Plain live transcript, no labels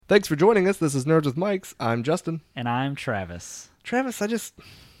Thanks for joining us. This is Nerds with Mics. I'm Justin. And I'm Travis. Travis, I don't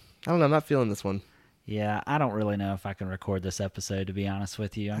know. I'm not feeling this one. Yeah, I don't really know if I can record this episode, to be honest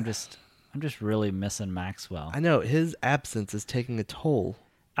with you. I'm just really missing Maxwell. I know his absence is taking a toll.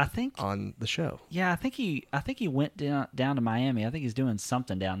 I think on the show. Yeah, I think he went down to Miami. I think he's doing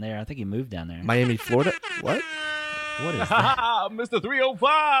something down there. I think he moved down there. Miami, Florida? What? What is that? Mr.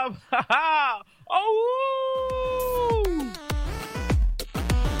 305. Oh!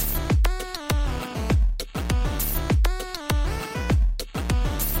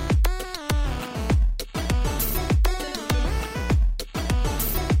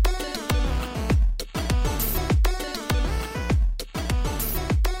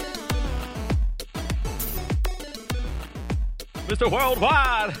 Mr.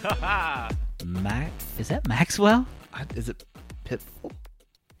 Worldwide. Is that Maxwell? Is it Pitbull?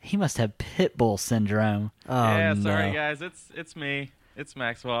 He must have Pitbull syndrome. Oh, yeah, no. sorry guys, it's me. It's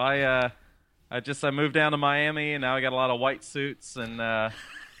Maxwell. I moved down to Miami, and now I got a lot of white suits and my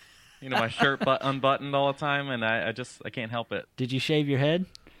shirt unbuttoned all the time, and I can't help it. Did you shave your head?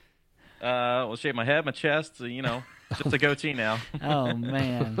 Shave my head, my chest, just a goatee now. Oh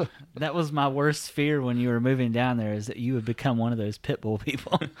man, that was my worst fear when you were moving down there, is that you would become one of those Pitbull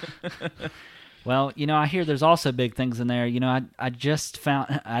people. Well, I hear there's also big things in there. I didn't just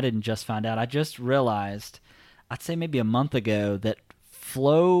find out. I just realized, I'd say maybe a month ago, that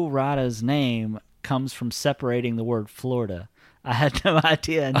Flo Rida's name comes from separating the word Florida. I had no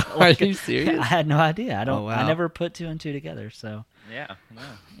idea. Are you serious? I had no idea. Oh, wow. I never put two and two together. So Yeah, no.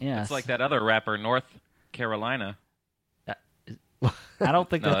 yeah, It's like that other rapper, North Carolina. I don't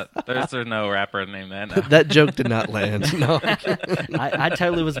think No, that. there's no rapper named that. No. That joke did not land. No. I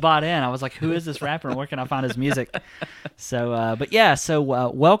totally was bought in. I was like, who is this rapper and where can I find his music? So,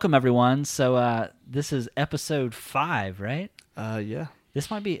 welcome everyone. So, this is episode 5, right? Yeah. Is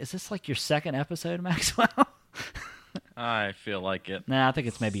this like your second episode, Maxwell? I feel like it. Nah, I think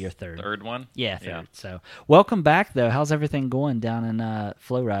it's maybe your third. Third one? Yeah, third. Yeah. So, welcome back though. How's everything going down in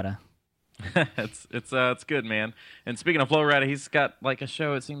Flo Rida? It's good, man. And speaking of Flo Rida, he's got like a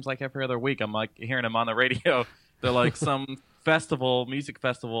show. It seems like every other week. I'm like hearing him on the radio. They're like some music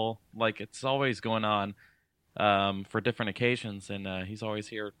festival. Like it's always going on for different occasions, and he's always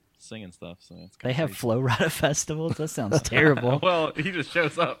here singing stuff. So it's They have crazy. Flo Rida festivals. That sounds terrible. Well, he just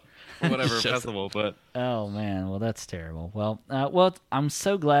shows up for whatever festival, but Oh man, well that's terrible. Well, I'm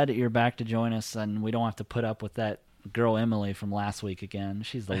so glad that you're back to join us, and we don't have to put up with that girl Emily from last week again.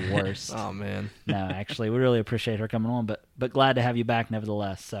 She's the worst. Oh, man. No, actually, we really appreciate her coming on, but glad to have you back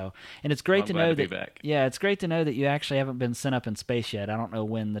nevertheless. So, and it's great I'm to glad know to be that. back. Yeah, it's great to know that you actually haven't been sent up in space yet. I don't know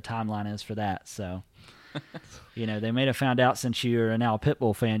when the timeline is for that. So, they may have found out since you're now a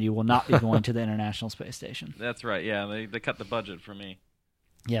Pitbull fan, you will not be going to the International Space Station. that's right. Yeah, they cut the budget for me.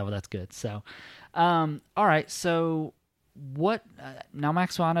 Yeah, well, that's good. So, all right. So, what now,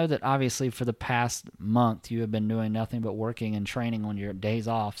 Maxwell? I know that obviously for the past month you have been doing nothing but working and training on your days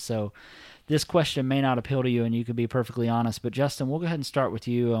off. So, this question may not appeal to you, and you could be perfectly honest. But Justin, we'll go ahead and start with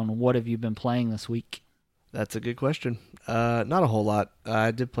you on what have you been playing this week. That's a good question. Not a whole lot.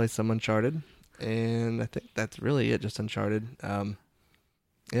 I did play some Uncharted, and I think that's really it, just Uncharted.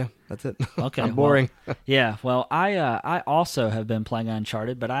 Yeah, that's it. Okay, I'm boring. Yeah, well, I also have been playing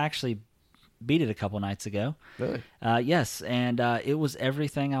Uncharted, but I actually beat it a couple nights ago. Really? Yes, and it was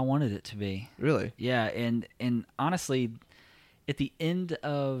everything I wanted it to be. Really? Yeah, and honestly, at the end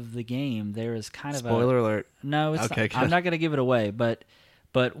of the game, there is kind of Spoiler alert. No, it's Okay, not, I'm good. not going to give it away, but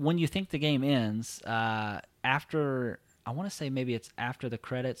when you think the game ends, after, I want to say maybe it's after the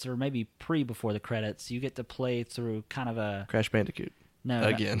credits or maybe before the credits, you get to play through kind of a... Crash Bandicoot. No,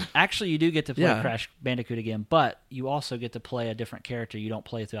 Again. Actually, you do get to play Yeah. Crash Bandicoot again, but you also get to play a different character you don't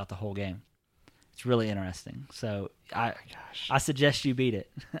play throughout the whole game. It's really interesting. So I suggest you beat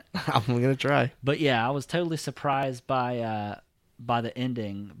it. I'm going to try. But yeah, I was totally surprised by the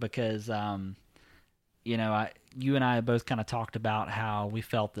ending because you and I both kind of talked about how we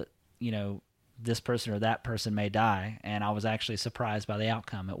felt that this person or that person may die, and I was actually surprised by the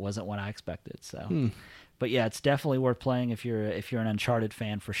outcome. It wasn't what I expected. So, but yeah, it's definitely worth playing if you're an Uncharted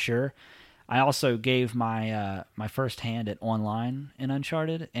fan for sure. I also gave my my first hand at online in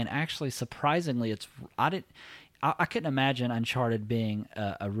Uncharted, and actually, surprisingly, I couldn't imagine Uncharted being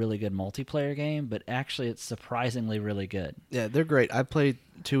a really good multiplayer game, but actually, it's surprisingly really good. Yeah, they're great. I played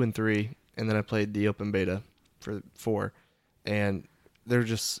 2 and 3, and then I played the open beta for 4, and they're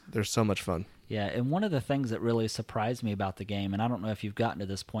so much fun. Yeah, and one of the things that really surprised me about the game, and I don't know if you've gotten to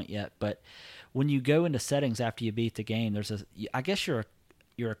this point yet, but when you go into settings after you beat the game, I guess you're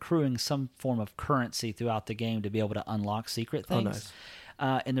accruing some form of currency throughout the game to be able to unlock secret things. Oh, nice.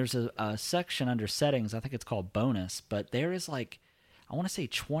 And there's a section under settings, I think it's called bonus, but there is like, I want to say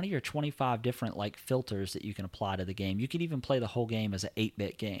 20 or 25 different like filters that you can apply to the game. You could even play the whole game as an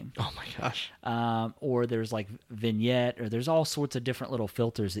 8-bit game. Oh my gosh. Or there's like vignette, or there's all sorts of different little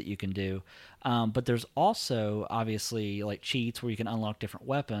filters that you can do. But there's also obviously like cheats where you can unlock different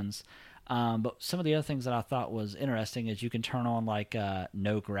weapons. But some of the other things that I thought was interesting is you can turn on like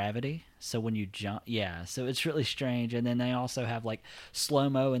no gravity. So when you jump, so it's really strange. And then they also have like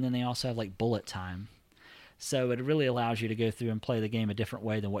slow-mo, and then they also have like bullet time. So it really allows you to go through and play the game a different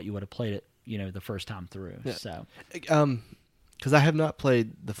way than what you would have played it, the first time through. Yeah. So, because I have not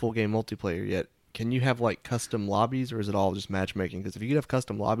played the full game multiplayer yet. Can you have like custom lobbies, or is it all just matchmaking? Because if you could have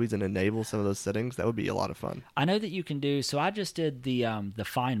custom lobbies and enable some of those settings, that would be a lot of fun. I know that you can do. So I just did the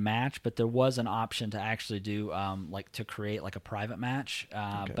find match, but there was an option to actually do like to create like a private match.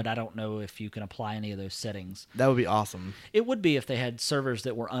 Okay. But I don't know if you can apply any of those settings. That would be awesome. It would be if they had servers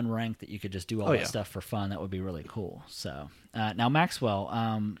that were unranked that you could just do all that yeah. stuff for fun. That would be really cool. So now, Maxwell,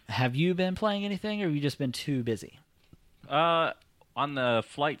 have you been playing anything, or have you just been too busy? On the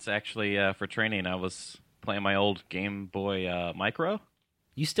flights, actually, for training, I was playing my old Game Boy Micro.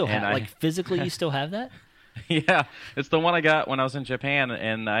 You still have, like, physically, you still have that? Yeah, it's the one I got when I was in Japan,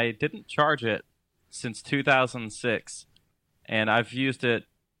 and I didn't charge it since 2006. And I've used it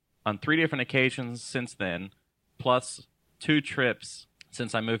on 3 different occasions since then, plus 2 trips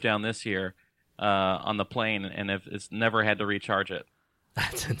since I moved down this year on the plane, and it's never had to recharge it.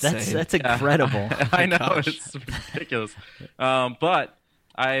 That's insane. That's incredible. I know, it's ridiculous. But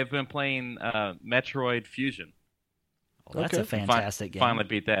I've been playing Metroid Fusion. Well, that's a fantastic game. Finally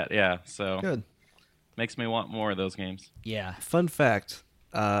beat that, yeah. So Good. Makes me want more of those games. Yeah. Fun fact,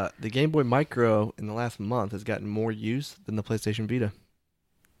 the Game Boy Micro in the last month has gotten more use than the PlayStation Vita.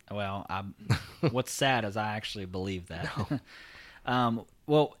 Well, what's sad is I actually believe that.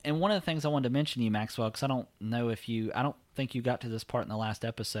 Well, and one of the things I wanted to mention to you, Maxwell, because I don't think you got to this part in the last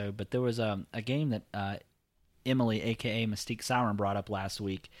episode, but there was a game that Emily, a.k.a. Mystique Siren, brought up last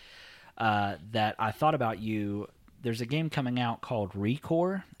week that I thought about you. There's a game coming out called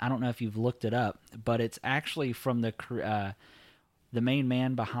Recore. I don't know if you've looked it up, but it's actually from the main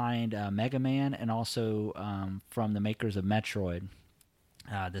man behind Mega Man, and also from the makers of Metroid.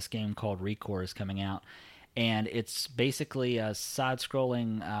 This game called Recore is coming out. And it's basically a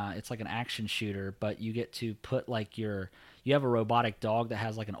side-scrolling, it's like an action shooter, but you get to put like you have a robotic dog that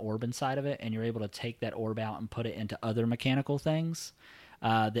has like an orb inside of it, and you're able to take that orb out and put it into other mechanical things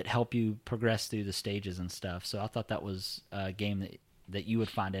that help you progress through the stages and stuff. So I thought that was a game that you would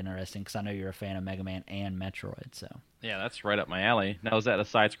find interesting, because I know you're a fan of Mega Man and Metroid. So yeah, that's right up my alley. Now, is that a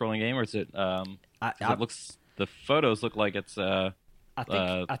side-scrolling game, or is it? The photos look like it's.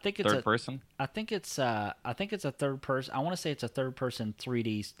 I think it's third person. I think it's a third person. I want to say it's a third person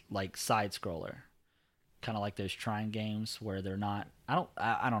 3D like side scroller, kind of like those Trine games where they're not.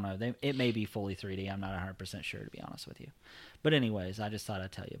 I don't know. It may be fully 3D. I'm not 100% sure, to be honest with you. But anyways, I just thought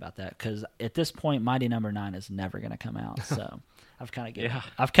I'd tell you about that, because at this point, Mighty Number 9 is never going to come out. So I've kind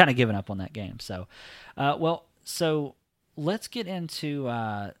of given up on that game. So, so let's get into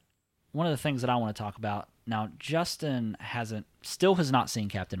one of the things that I want to talk about. Now, Justin has not seen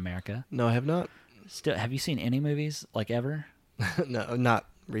Captain America. No, I have not. Have you seen any movies, like, ever? No, not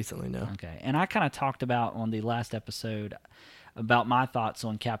recently, no. Okay. And I kind of talked about on the last episode about my thoughts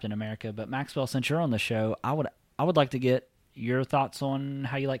on Captain America, but Maxwell, since you're on the show, I would like to get your thoughts on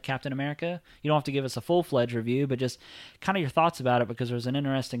how you like Captain America. You don't have to give us a full-fledged review, but just kind of your thoughts about it, because there's an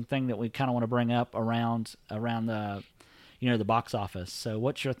interesting thing that we kind of want to bring up around the the box office. So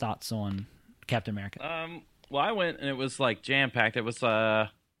what's your thoughts on Captain America? Well, I went and it was like jam-packed. It was either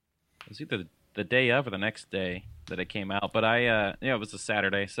the day of or the next day that it came out, but it was a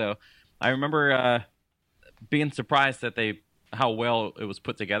Saturday, so I remember being surprised at how well it was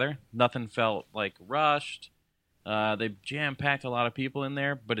put together. Nothing felt like rushed. They jam-packed a lot of people in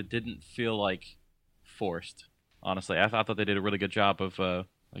there, but it didn't feel like forced. Honestly, I thought they did a really good job of,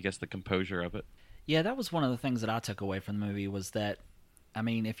 the composure of it. Yeah, that was one of the things that I took away from the movie, was that, I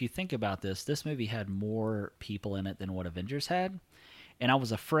mean, if you think about this movie had more people in it than what Avengers had. And I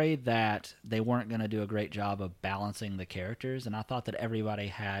was afraid that they weren't going to do a great job of balancing the characters. And I thought that everybody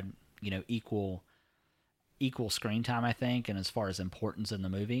had, equal screen time, I think, and as far as importance in the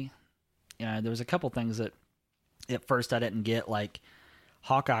movie. There was a couple things that at first I didn't get, like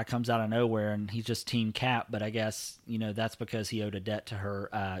Hawkeye comes out of nowhere and he's just Team Cap, but I guess, that's because he owed a debt to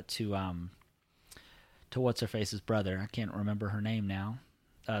her, to what's-her-face's brother. I can't remember her name now.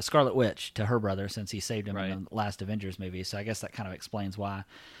 Scarlet Witch, to her brother, since he saved him in the last Avengers movie. So I guess that kind of explains why.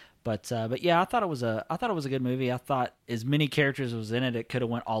 But yeah, I thought it was a good movie. I thought as many characters as was in it, it could have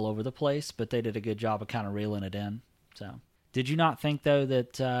went all over the place, but they did a good job of kind of reeling it in. So, did you not think though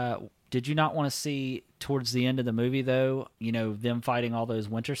that did you not want to see towards the end of the movie though, them fighting all those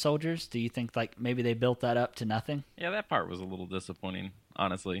Winter Soldiers? Do you think like maybe they built that up to nothing? Yeah, that part was a little disappointing,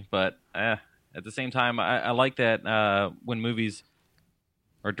 honestly. But at the same time, I like that when movies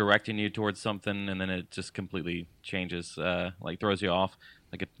are directing you towards something and then it just completely changes, like throws you off,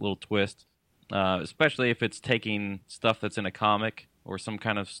 like a little twist. Especially if it's taking stuff that's in a comic or some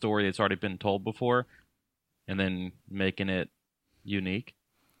kind of story that's already been told before and then making it unique.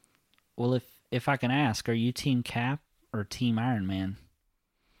 Well, if I can ask, are you Team Cap or Team Iron Man?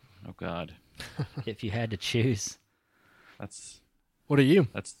 Oh God, If you had to choose, What are you?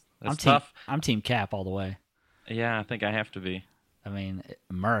 that's I'm tough. I'm Team Cap all the way. Yeah, I think I have to be. I mean,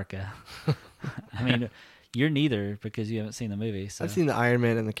 America. I mean, you're neither because you haven't seen the movie. So. I've seen the Iron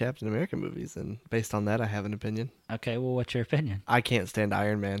Man and the Captain America movies, and based on that, I have an opinion. Okay, well, what's your opinion? I can't stand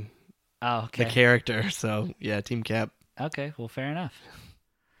Iron Man, Oh, okay. the character. So yeah, Team Cap. Okay, well, fair enough.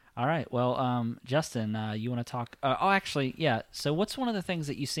 All right, well, Justin, you want to talk? Actually, yeah. So, what's one of the things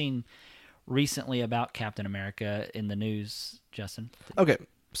that you've seen recently about Captain America in the news, Justin? Okay,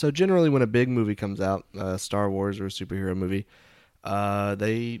 so generally when a big movie comes out, Star Wars or a superhero movie,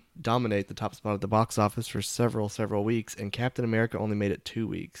 they dominate the top spot at the box office for several weeks, and Captain America only made it 2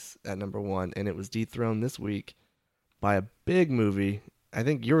 weeks at number one, and it was dethroned this week by a big movie. I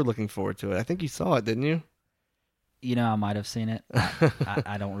think you were looking forward to it. I think you saw it, didn't you? I might have seen it.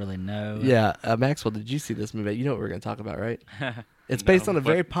 I don't really know. Yeah, Maxwell, did you see this movie? You know what we're going to talk about, right? It's based on a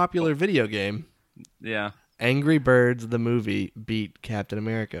very popular video game. Yeah. Angry Birds, the movie, beat Captain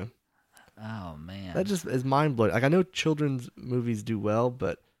America. Oh, man. That just is mind-blowing. Like, I know children's movies do well,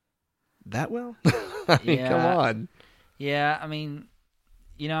 but that well? I mean, Yeah. come on. Yeah, I mean,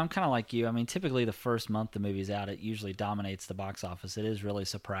 I'm kind of like you. I mean, typically the first month the movie's out, it usually dominates the box office. It is really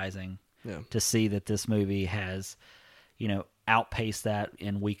surprising to see that this movie has, outpaced that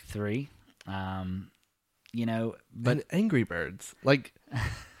in week 3. But And Angry Birds. Like,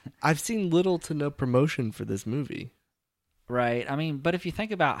 I've seen little to no promotion for this movie. right. I mean, but if you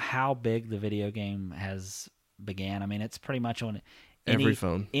think about how big the video game has began, I mean, it's pretty much on Every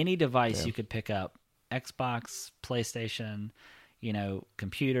phone. any device you could pick up, Xbox, PlayStation,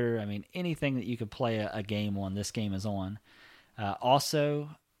 computer. I mean, anything that you could play a game on, this game is on. Also,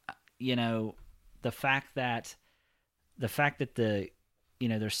 the fact that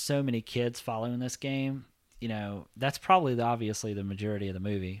there's so many kids following this game, that's probably obviously the majority of the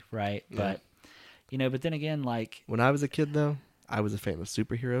movie, right? Yeah. But then again, like When I was a kid, though, I was a fan of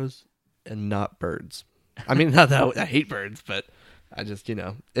superheroes and not birds. I mean, not that I hate birds, but I just,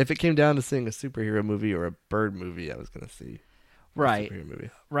 if it came down to seeing a superhero movie or a bird movie, I was going to see a superhero movie.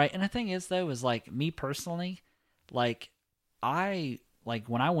 Right. And the thing is, though, is like me personally, like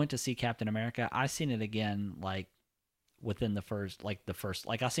when I went to see Captain America, I seen it again like within the first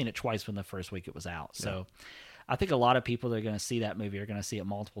I seen it twice when the first week it was out. So I think a lot of people that are going to see that movie are going to see it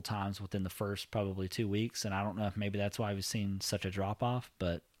multiple times within the first probably 2 weeks, and I don't know if maybe that's why we've seen such a drop off,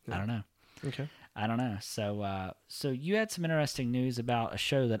 but I don't know. Okay. I don't know. So you had some interesting news about a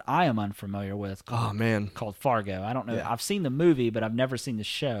show that I am unfamiliar with called Fargo. I don't know. Yeah. I've seen the movie, but I've never seen the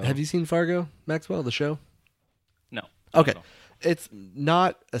show. Have you seen Fargo, Maxwell, the show? No. Okay. It's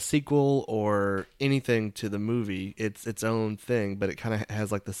not a sequel or anything to the movie. It's its own thing, but it kind of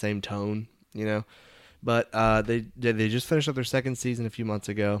has like the same tone, But they just finished up their second season a few months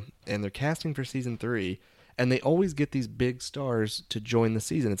ago, and they're casting for season 3. And they always get these big stars to join the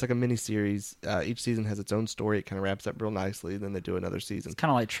season. It's like a mini series. Each season has its own story. It kind of wraps up real nicely. Then they do another season. It's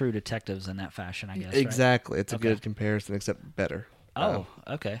kind of like True Detectives in that fashion, I guess. Exactly. Right? It's a good comparison, except better. Oh,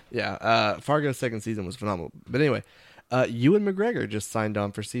 okay. Yeah. Fargo's second season was phenomenal. But anyway, Ewan McGregor just signed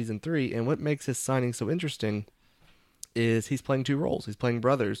on for season 3. And what makes his signing so interesting is he's playing 2 roles. He's playing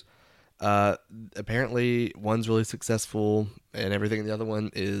brothers. Apparently, one's really successful and everything. And the other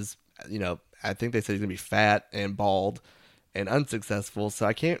one is, I think they said he's going to be fat and bald and unsuccessful. So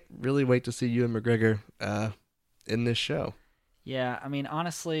I can't really wait to see Ewan McGregor in this show. Yeah, I mean,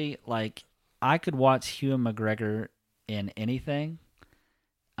 honestly, like, I could watch Ewan McGregor in anything.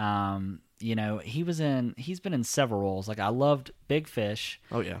 He's been in several roles. Like, I loved Big Fish.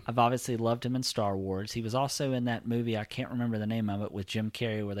 Oh, yeah. I've obviously loved him in Star Wars. He was also in that movie, I can't remember the name of it, with Jim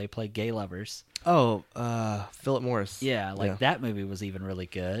Carrey where they play gay lovers. Oh, Philip Morris. Yeah, that movie was even really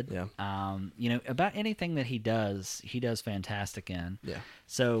good. Yeah. About anything that he does fantastic in. Yeah.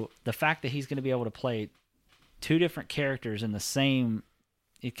 So the fact that he's going to be able to play 2 different characters in the same,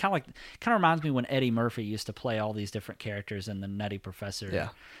 It kind of reminds me when Eddie Murphy used to play all these different characters in the Nutty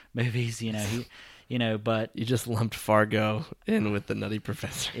Professor movies. But You just lumped Fargo in with the Nutty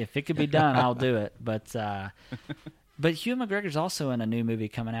Professor. if it could be done, I'll do it. But Hugh McGregor's also in a new movie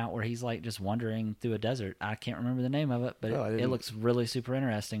coming out where he's like just wandering through a desert. I can't remember the name of it, but it looks really super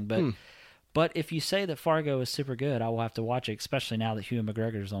interesting. But if you say that Fargo is super good, I will have to watch it, especially now that Hugh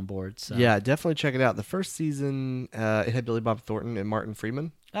McGregor's on board. So. Yeah, definitely check it out. The first season, it had Billy Bob Thornton and Martin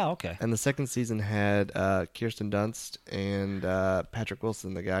Freeman. Oh, okay. And the second season had Kirsten Dunst and Patrick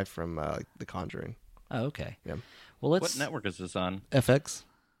Wilson, the guy from The Conjuring. Oh, okay. Yeah. Well, What network is this on? FX.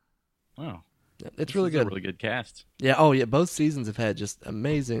 Oh, Yeah, it's really good. A really good cast. Yeah. Oh, yeah. Both seasons have had just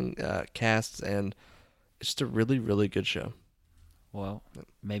amazing casts, and it's just a really, really good show. Well,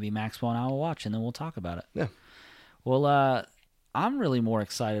 maybe Maxwell and I will watch, and then we'll talk about it. Yeah. Well, I'm really more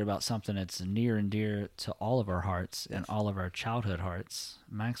excited about something that's near and dear to all of our hearts and all of our childhood hearts.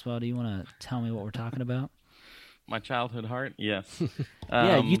 Maxwell, do you want to tell me what we're talking about? My childhood heart? Yes.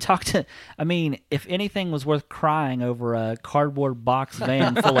 Yeah, you talked to... I mean, if anything was worth crying over a cardboard box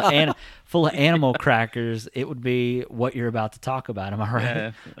van full of animal crackers, it would be what you're about to talk about. Am I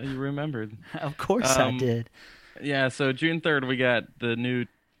right? Yeah, you remembered. Of course I did. Yeah, so June 3rd, we got the new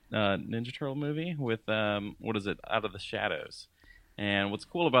Ninja Turtle movie with, what is it, Out of the Shadows. And what's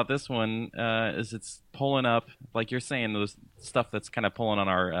cool about this one is it's pulling up, like you're saying, those stuff that's kind of pulling on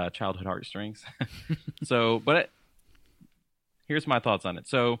our childhood heartstrings. Here's my thoughts on it.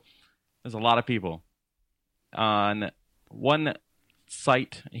 So there's a lot of people. On one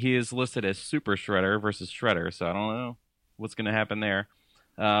site, he is listed as Super Shredder versus Shredder, so I don't know what's going to happen there.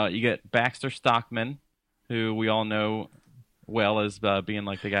 You get Baxter Stockman, who we all know well as being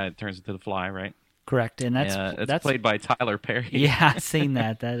like the guy that turns into the Fly, right? Correct, and that's played by Tyler Perry. Yeah, I've seen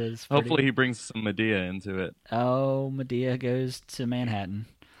that. That is pretty... Hopefully he brings some Medea into it. Oh, Medea goes to Manhattan.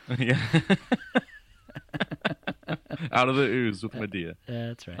 Yeah. Out of the ooze with Medea.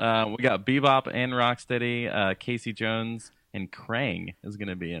 That's right. We got Bebop and Rocksteady. Casey Jones and Krang is going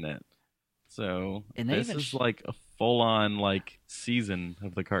to be in it. So this is like a full-on like season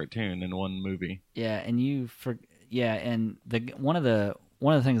of the cartoon in one movie. Yeah, and one of the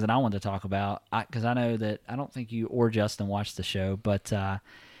things that I wanted to talk about, because I know that I don't think you or Justin watched the show, but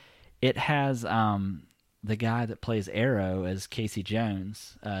it has the guy that plays Arrow as Casey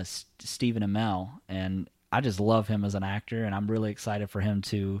Jones, Stephen Amell, and I just love him as an actor, and I'm really excited for him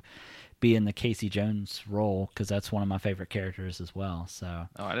to be in the Casey Jones role because that's one of my favorite characters as well. So.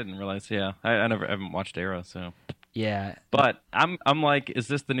 Oh, I didn't realize. Yeah, I haven't watched Arrow, so. Yeah. But I'm like, is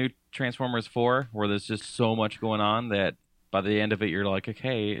this the new Transformers 4 where there's just so much going on that by the end of it you're like,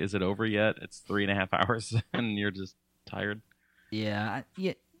 okay, is it over yet? It's 3.5 hours and you're just tired. Yeah.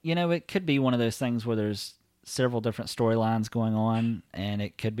 It could be one of those things where there's several different storylines going on, and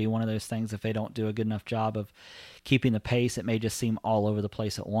it could be one of those things if they don't do a good enough job of keeping the pace, it may just seem all over the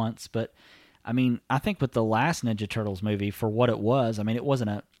place at once. But I mean, I think with the last Ninja Turtles movie, for what it was, I mean,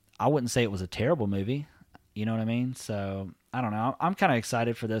 I wouldn't say it was a terrible movie. You know what I mean? So I don't know. I'm kind of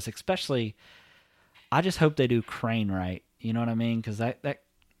excited for this, especially I just hope they do Crane right. You know what I mean? Because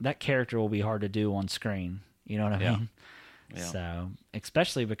that character will be hard to do on screen. You know what I mean? Yeah. So,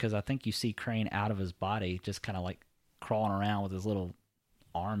 especially because I think you see Crane out of his body, just kind of like crawling around with his little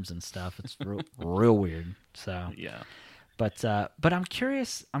arms and stuff. It's real weird. So yeah. But I'm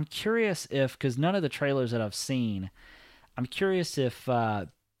curious. If, because none of the trailers that I've seen, I'm curious if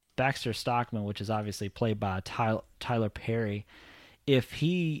Baxter Stockman, which is obviously played by Tyler Perry, if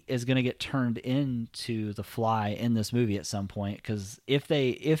he is going to get turned into the Fly in this movie at some point. Because if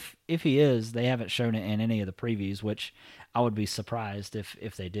he is, they haven't shown it in any of the previews, which I would be surprised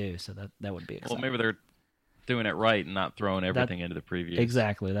if they do. So that would be exciting. Well, maybe they're doing it right and not throwing everything into the previews.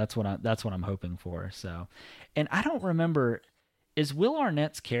 Exactly. That's what I'm hoping for. So, and I don't remember, is Will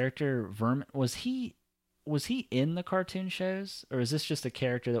Arnett's character Vermin, was he in the cartoon shows, or is this just a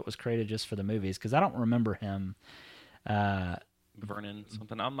character that was created just for the movies? Because I don't remember him. Vernon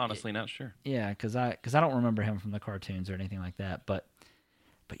something. I'm honestly not sure. Yeah, because I don't remember him from the cartoons or anything like that. But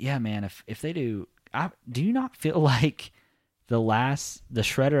yeah, man, if they do, do you not feel like the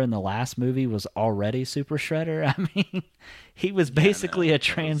Shredder in the last movie was already Super Shredder? I mean, he was basically a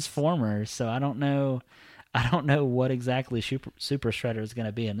Transformer. So I don't know what exactly Super Shredder is going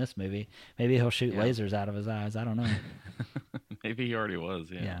to be in this movie. Maybe he'll shoot lasers out of his eyes. I don't know. Maybe he already was.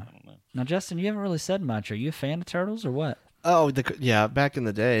 Yeah. I don't know. Now, Justin, you haven't really said much. Are you a fan of Turtles or what? Oh, yeah, back in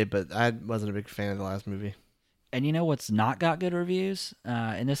the day, but I wasn't a big fan of the last movie. And you know what's not got good reviews?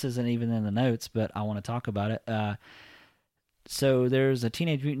 And this isn't even in the notes, but I want to talk about it. So there's a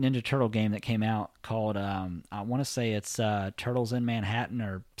Teenage Mutant Ninja Turtle game that came out called I want to say it's Turtles in Manhattan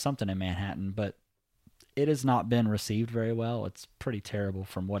or something in Manhattan, but it has not been received very well. It's pretty terrible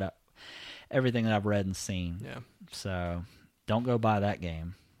from everything that I've read and seen. Yeah. So don't go buy that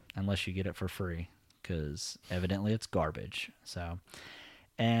game unless you get it for free, because evidently it's garbage. So,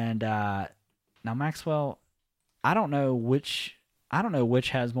 and now Maxwell, I don't know which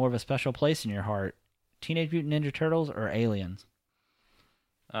has more of a special place in your heart, Teenage Mutant Ninja Turtles or Aliens?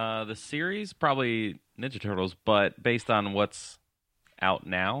 The series, probably Ninja Turtles, but based on what's out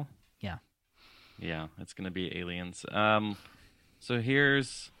now, yeah, it's going to be Aliens. So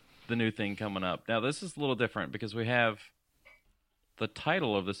here's the new thing coming up. Now, this is a little different because we have the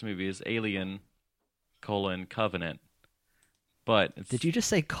title of this movie is Alien: Covenant. But it's, Did you just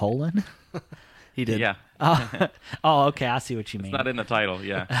say colon? He did. Yeah. Oh, okay. I see what you mean. It's not in the title,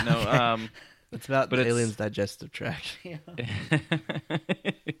 yeah. No, It's about But the it's- alien's digestive tract.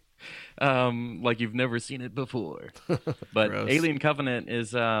 like you've never seen it before. But Gross. Alien Covenant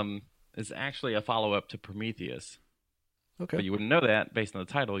is actually a follow-up to Prometheus. Okay. But you wouldn't know that based on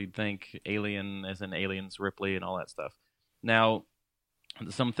the title. You'd think Alien as in Aliens, Ripley, and all that stuff. Now,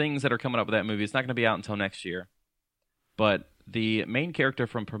 some things that are coming up with that movie, it's not going to be out until next year. But the main character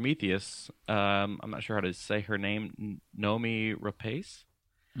from Prometheus, I'm not sure how to say her name, Noomi Rapace.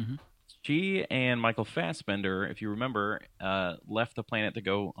 Mhm. She and Michael Fassbender, if you remember, left the planet to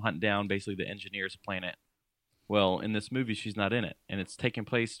go hunt down basically the engineer's planet. Well, in this movie, she's not in it. And it's taking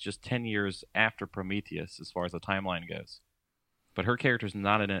place just 10 years after Prometheus as far as the timeline goes. But her character's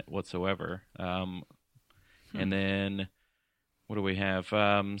not in it whatsoever. And then, what do we have?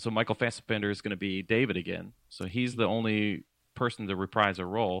 So Michael Fassbender is going to be David again. So he's the only person to reprise a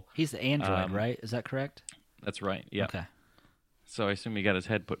role. He's the android, right? Is that correct? That's right, yeah. Okay. So I assume he got his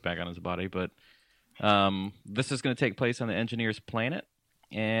head put back on his body. But this is going to take place on the engineer's planet.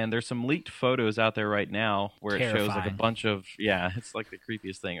 And there's some leaked photos out there right now where it shows like a Terrifying. bunch of, it's like the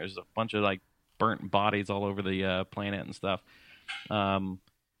creepiest thing. There's a bunch of like burnt bodies all over the planet and stuff.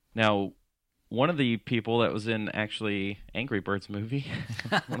 Now, one of the people that was in actually Angry Birds movie,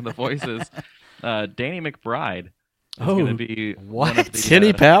 one of the voices, Danny McBride, is going to be one of the,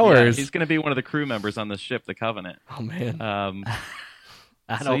 Kenny Powers. he's going to be one of the crew members on the ship, the Covenant. Oh man.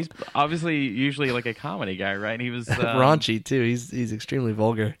 So he's obviously usually like a comedy guy, right? And he was Raunchy too. He's extremely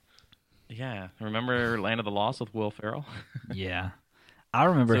vulgar. Yeah, remember Land of the Lost with Will Ferrell? Yeah. I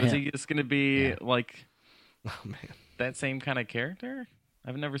remember So is him. he just going to be like Oh man. that same kind of character?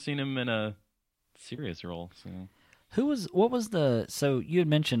 I've never seen him in a serious role. So So you had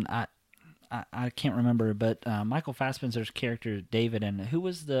mentioned, I can't remember, but Michael Fassbender's character, David, and who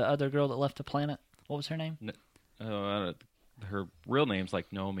was the other girl that left the planet? What was her name? her real name's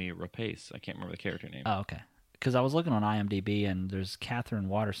like Noomi Rapace. I can't remember the character name. Oh, okay. Because I was looking on IMDb, and there's Catherine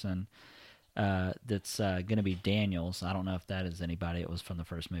Watterson that's going to be Daniels. I don't know if that is anybody. It was from the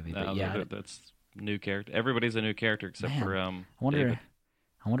first movie. But yeah, that's new character. Everybody's a new character except Man, for I wonder. David.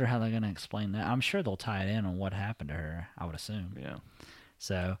 I wonder how they're going to explain that. I'm sure they'll tie it in on what happened to her. I would assume. Yeah.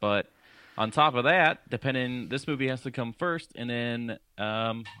 So But on top of that, depending, this movie has to come first, and then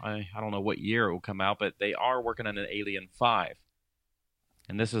I don't know what year it will come out, but they are working on an Alien 5.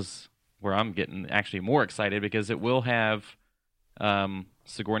 And this is where I'm getting actually more excited because it will have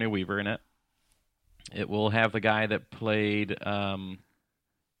Sigourney Weaver in it. It will have the guy that played, oh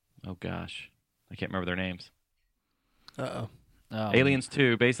gosh, I can't remember their names. Uh oh. Aliens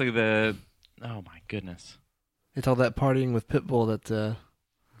 2, basically oh my goodness. It's all that partying with Pitbull that.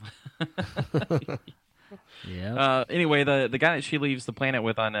 yeah. Anyway, the guy that she leaves the planet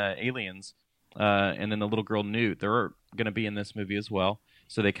with on Aliens, and then the little girl Newt, they're going to be in this movie as well.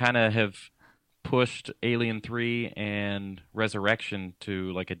 So they kind of have pushed Alien 3 and Resurrection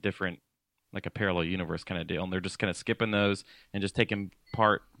to like a different, like a parallel universe kind of deal, and they're just kind of skipping those and just taking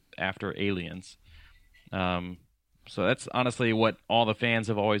part after Aliens. So that's honestly what all the fans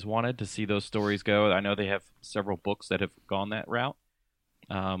have always wanted, to see those stories go. I know they have several books that have gone that route.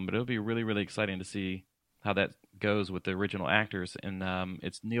 But it'll be really, really exciting to see how that goes with the original actors. And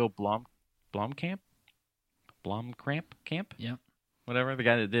it's Neil Blomkamp? Camp? Yep. Whatever. The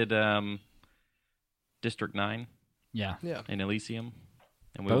guy that did District 9 Yeah. Yeah. and Elysium.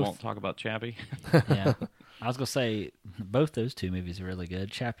 And we Both. won't talk about Chappie. Yeah. I was gonna say both those two movies are really good.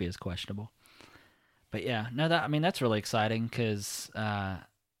 Chappie is questionable, but yeah, no, that's really exciting because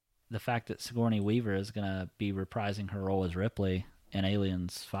the fact that Sigourney Weaver is gonna be reprising her role as Ripley in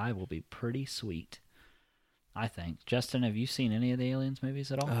Aliens 5 will be pretty sweet. I think. Justin, have you seen any of the Aliens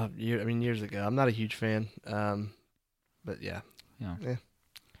movies at all? Years ago. I'm not a huge fan. But yeah. Yeah. Yeah.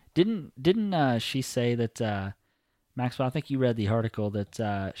 Didn't she say that Maxwell, I think you read the article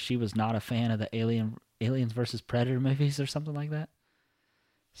that she was not a fan of the Aliens versus Predator movies or something like that.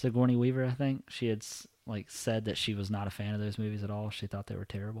 Sigourney Weaver, I think she had said that she was not a fan of those movies at all. She thought they were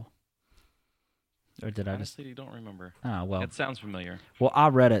terrible. Or did I just? Honestly, you don't remember. Oh well, It sounds familiar. well I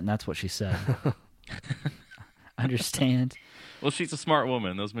read it and that's what she said. Understand? Well, she's a smart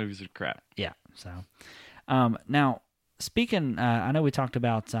woman. Those movies are crap. Yeah. So, now speaking, I know we talked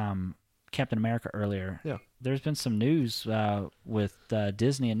about Captain America earlier. Yeah. There's been some news with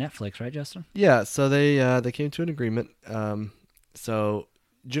Disney and Netflix, right, Justin? Yeah, so they came to an agreement. So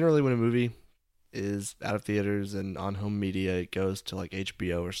generally, when a movie is out of theaters and on home media, it goes to like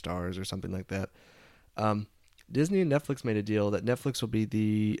HBO or Stars or something like that. Disney and Netflix made a deal that Netflix will be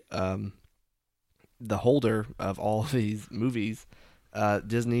the holder of all of these movies.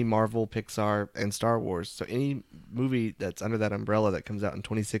 Disney, Marvel, Pixar, and Star Wars. So any movie that's under that umbrella that comes out in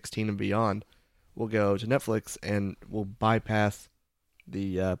 2016 and beyond will go to Netflix and will bypass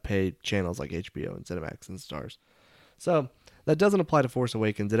the paid channels like HBO and Cinemax and Stars. So that doesn't apply to Force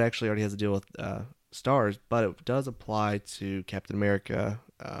Awakens. It actually already has a deal with Stars, but it does apply to Captain America.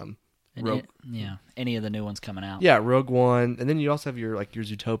 Any of the new ones coming out. Yeah, Rogue One, and then you also have your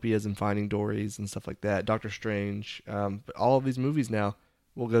Zootopias and Finding Dory's and stuff like that. Doctor Strange, but all of these movies now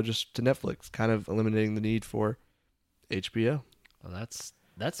will go just to Netflix, kind of eliminating the need for HBO. Well,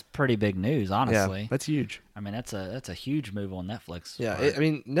 that's pretty big news, honestly. Yeah, that's huge. I mean, that's a huge move on Netflix. Yeah, I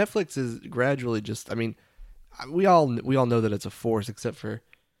mean, Netflix is gradually just. I mean, we all know that it's a force, except for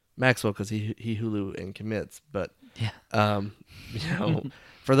Maxwell because he Hulu and commits. But yeah, you know,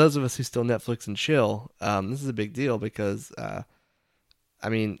 for those of us who still Netflix and chill, this is a big deal because, I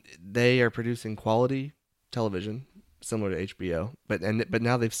mean, they are producing quality television similar to HBO, but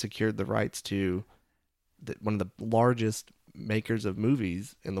now they've secured the rights to one of the largest makers of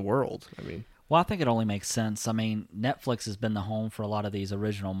movies in the world. I mean, well, I think it only makes sense. I mean, Netflix has been the home for a lot of these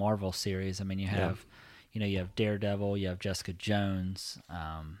original Marvel series. I mean, you have Daredevil, you have Jessica Jones.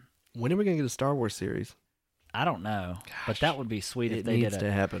 When are we gonna get a Star Wars series? I don't know, but that would be sweet if they needs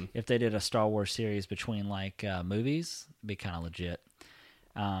to happen. If they did a Star Wars series between movies, it'd be kind of legit.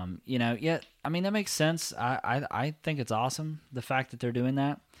 I mean that makes sense. I think it's awesome the fact that they're doing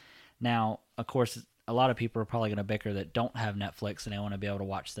that. Now, of course, a lot of people are probably going to bicker that don't have Netflix and they want to be able to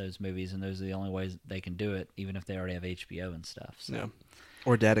watch those movies, and those are the only ways they can do it, even if they already have HBO and stuff. So. Yeah,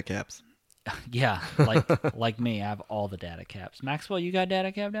 or data caps. Yeah, like me, I have all the data caps. Maxwell, you got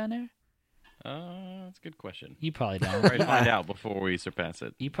data cap down there? That's a good question. You probably don't. All right, find out before we surpass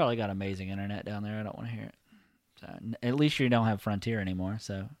it. You probably got amazing internet down there. I don't want to hear it. So, at least you don't have Frontier anymore,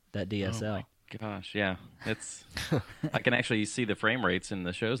 so that DSL. Oh my gosh, yeah. It's I can actually see the frame rates in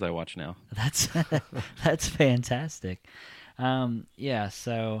the shows I watch now. That's fantastic.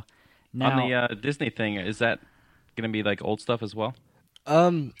 So now on the Disney thing, is that going to be like old stuff as well?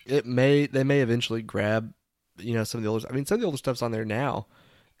 They may eventually grab, some of the older. I mean, some of the older stuff's on there now.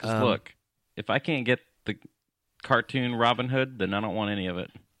 Because look, if I can't get the cartoon Robin Hood, then I don't want any of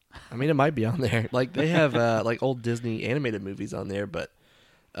it. I mean, it might be on there. Like they have old Disney animated movies on there, but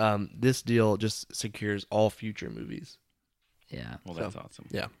this deal just secures all future movies. Yeah. Well, that's awesome.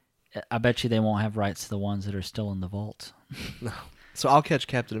 Yeah. I bet you they won't have rights to the ones that are still in the vault. No. So I'll catch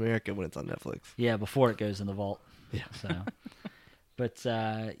Captain America when it's on Netflix. Yeah, before it goes in the vault. Yeah. So, but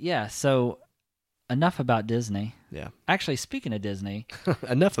so enough about Disney. Yeah. Actually, speaking of Disney,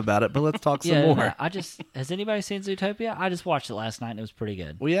 enough about it. But let's talk some more. No, has anybody seen Zootopia? I just watched it last night and it was pretty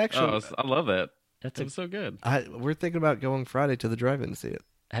good. We actually, I love that. It was so good. We're thinking about going Friday to the drive-in to see it.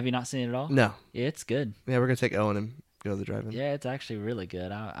 Have you not seen it at all? No. Yeah, it's good. Yeah, we're gonna take Owen and go to the drive-in. Yeah, it's actually really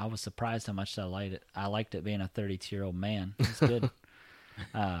good. I was surprised how much I liked it. I liked it being a 32-year-old man. It's good.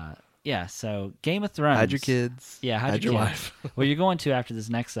 So Game of Thrones. Hide your kids. Yeah, hide your wife. Well, you're going to after this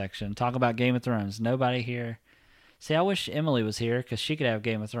next section. Talk about Game of Thrones. Nobody here. See, I wish Emily was here because she could have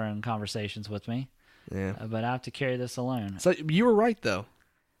Game of Thrones conversations with me. Yeah. But I have to carry this alone. So you were right, though.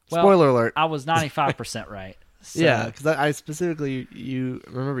 Well, spoiler alert. I was 95% right. So yeah, because I specifically, you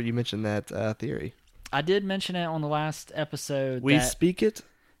remember you mentioned that theory. I did mention it on the last episode. We speak it,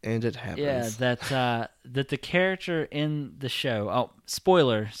 and it happens. Yeah, that the character in the show. Oh,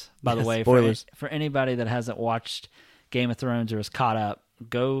 spoilers, by the way. Spoilers. For anybody that hasn't watched Game of Thrones or is caught up,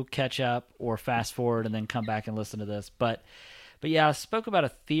 go catch up or fast forward and then come back and listen to this. But yeah, I spoke about a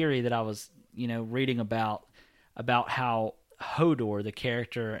theory that I was reading about how Hodor, the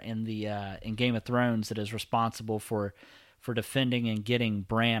character in in Game of Thrones that is responsible for defending and getting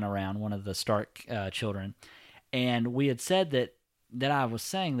Bran around, one of the Stark children, and we had said that I was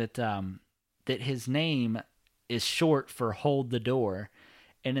saying that his name is short for Hold the Door,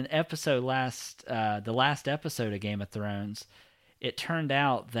 in an episode the last episode of Game of Thrones, it turned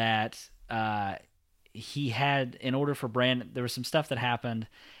out that he had, in order for Bran, there was some stuff that happened,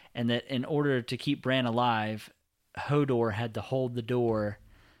 and that in order to keep Bran alive, Hodor had to hold the door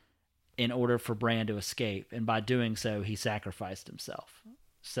in order for Bran to escape, and by doing so, he sacrificed himself.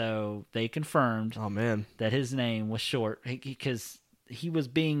 So they confirmed that his name was Short, because he was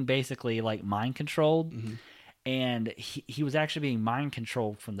being basically like mind controlled, and he was actually being mind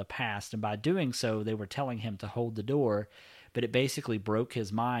controlled from the past, and by doing so, they were telling him to hold the door, but it basically broke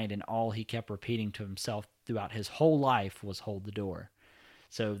his mind, and all he kept repeating to himself throughout his whole life was hold the door.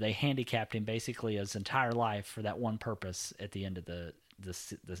 So they handicapped him basically his entire life for that one purpose at the end of the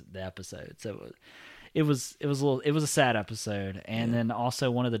episode. So it was a sad episode. And then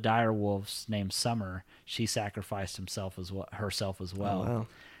also one of the dire wolves named Summer, she sacrificed herself as well. Oh, wow.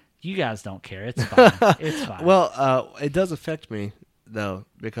 You guys don't care. It's fine. It's fine. Well, it does affect me though,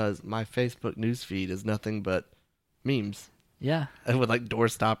 because my Facebook newsfeed is nothing but memes. Yeah. With like door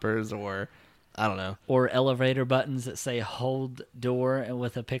stoppers, or I don't know, or elevator buttons that say "hold door" and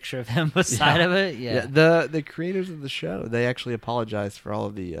with a picture of him beside of it. Yeah. The creators of the show, they actually apologized for all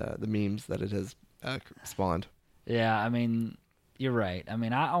of the memes that it has spawned. Yeah, I mean, you're right. I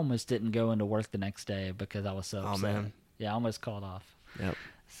mean, I almost didn't go into work the next day because I was so upset. Oh man. Yeah, I almost called off. Yep.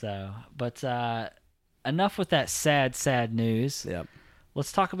 So, but enough with that sad news. Yep.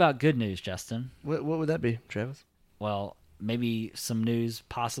 Let's talk about good news, Justin. What would that be, Travis? Well, maybe some news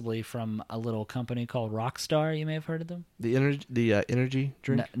possibly from a little company called Rockstar. You may have heard of them. The energy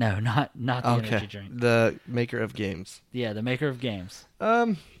drink? No, not the energy drink. The maker of games. Yeah, the maker of games.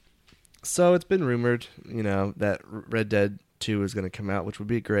 So it's been rumored, that Red Dead 2 is going to come out, which would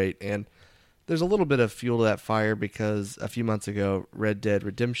be great. And there's a little bit of fuel to that fire because a few months ago, Red Dead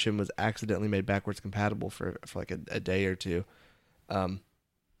Redemption was accidentally made backwards compatible for like a day or two.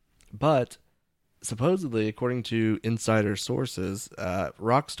 But supposedly, according to insider sources,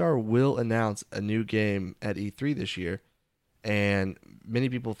 Rockstar will announce a new game at E3 this year, and many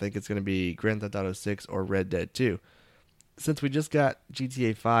people think it's going to be Grand Theft Auto 6 or Red Dead 2. Since we just got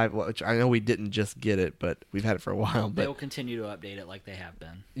GTA 5, which I know we didn't just get it, but we've had it for a while. But they'll continue to update it like they have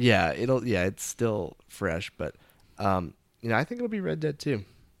been. Yeah, it's still fresh, but I think it'll be Red Dead 2.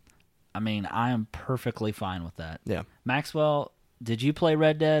 I mean, I am perfectly fine with that. Yeah. Maxwell, did you play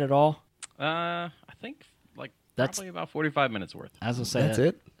Red Dead at all? I think probably about 45 minutes worth. As I say, that's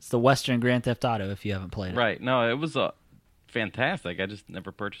it. It's the Western Grand Theft Auto if you haven't played it. Right. No, it was fantastic. I just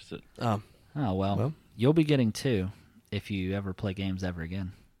never purchased it. Oh, well, you'll be getting 2 if you ever play games ever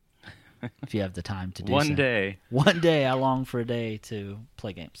again. If you have the time to do One day. One day, I long for a day to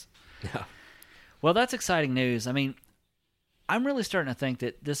play games. Yeah. Well, that's exciting news. I mean, I'm really starting to think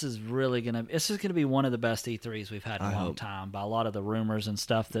that this is going to be one of the best E3s we've had in a long time by a lot of the rumors and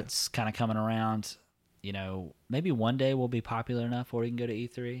stuff that's kind of coming around. Maybe one day we'll be popular enough where we can go to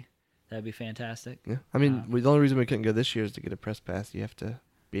E3. That'd be fantastic. Yeah. I mean, the only reason we couldn't go this year is to get a press pass. You have to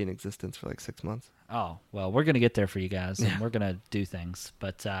be in existence for like 6 months. Oh, well, we're going to get there for you guys, and we're going to do things.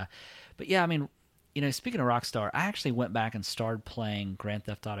 But yeah, I mean, speaking of Rockstar, I actually went back and started playing Grand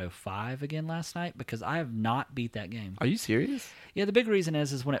Theft Auto 5 again last night because I have not beat that game. Are you serious? Yeah, the big reason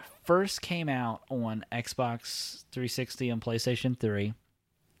is when it first came out on Xbox 360 and PlayStation 3,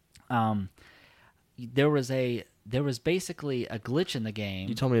 there was basically a glitch in the game.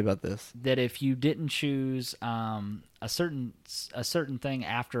 You told me about this. That if you didn't choose a certain thing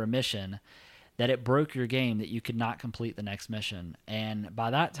after a mission, that it broke your game, that you could not complete the next mission. And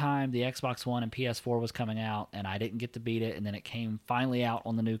by that time, the Xbox One and PS4 was coming out, and I didn't get to beat it. And then it came finally out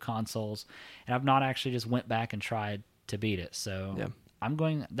on the new consoles, and I've not actually just went back and tried to beat it. So yeah.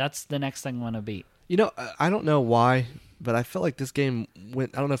 That's the next thing I'm going to beat. I don't know why, but I felt like this game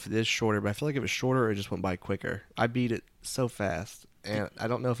went, I don't know if it is shorter, but I feel like it was shorter or it just went by quicker. I beat it so fast, and I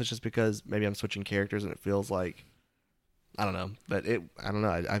don't know if it's just because maybe I'm switching characters and it feels like, I don't know, but I don't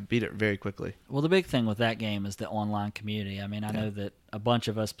know. I beat it very quickly. Well, the big thing with that game is the online community. I mean, I know that a bunch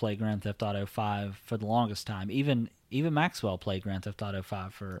of us played Grand Theft Auto 5 for the longest time. Even Maxwell played Grand Theft Auto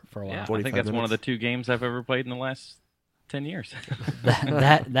 5 for a while. Yeah, I think that's one of the 2 games I've ever played in the last 10 years.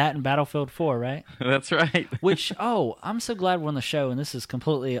 that and Battlefield 4, right? That's right. Which, I'm so glad we're on the show, and this is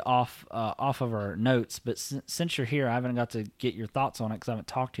completely off of our notes, but since you're here, I haven't got to get your thoughts on it because I haven't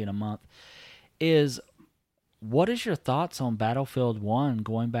talked to you in a month. What is your thoughts on Battlefield 1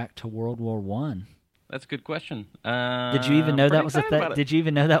 going back to World War I? That's a good question. Did you even know that was a thing? Did you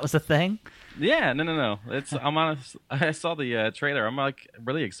even know that was a thing? Yeah, no. I'm honest. I saw the trailer. I'm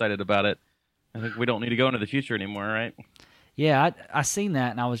really excited about it. I think we don't need to go into the future anymore, right? Yeah, I seen that,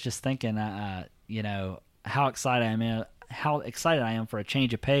 and I was just thinking, how excited I am. how excited I am for a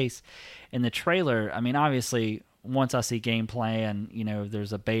change of pace. In the trailer, I mean, obviously, once I see gameplay and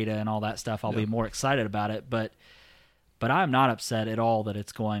there's a beta and all that stuff, I'll be more excited about it. But I'm not upset at all that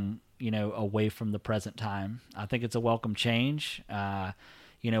it's going away from the present time. I think it's a welcome change.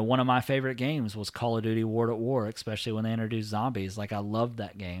 One of my favorite games was Call of Duty World at War, especially when they introduced zombies. Like, I loved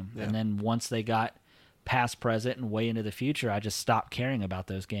that game. Yeah. And then once they got past, present, and way into the future, I just stopped caring about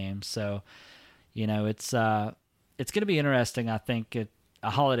those games. So, it's going to be interesting, I think, at a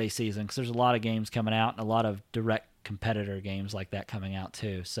holiday season, because there's a lot of games coming out and a lot of direct competitor games like that coming out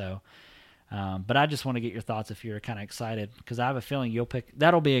too. So, but I just want to get your thoughts if you're kind of excited, because I have a feeling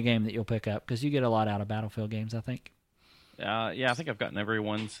that'll be a game that you'll pick up, because you get a lot out of Battlefield games, I think. Yeah, I think I've gotten every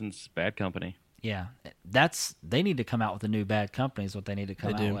one since Bad Company. Yeah, they need to come out with a new Bad Company is what they need to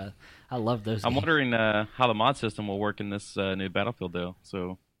come out with. I love those games. I'm wondering how the mod system will work in this new Battlefield, though.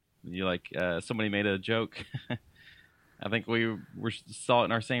 So, somebody made a joke. I think we saw it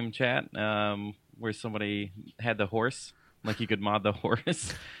in our same chat where somebody had the horse. Like, you could mod the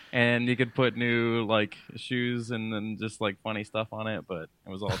horse, and you could put new, like, shoes and then just, like, funny stuff on it, but it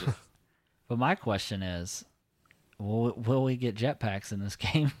was all just... But my question is, will we get jetpacks in this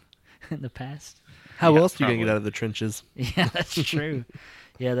game in the past? How else are you going to get out of the trenches? Yeah, that's true.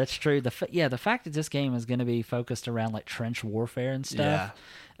 Yeah, that's true. The fact that this game is going to be focused around, like, trench warfare and stuff,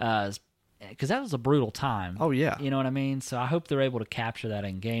 because that was a brutal time. Oh, yeah. You know what I mean? So I hope they're able to capture that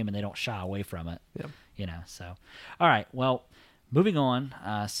in game and they don't shy away from it. Yeah. So. All right, well, moving on.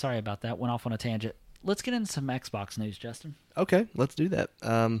 Sorry about that. Went off on a tangent. Let's get into some Xbox news, Justin. Okay, let's do that.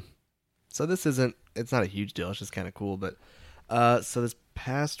 So it's not a huge deal. It's just kind of cool. But so this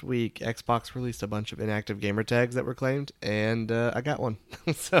past week, Xbox released a bunch of inactive gamer tags that were claimed, and I got one.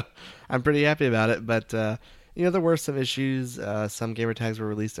 So I'm pretty happy about it. But, there were some issues. Some gamer tags were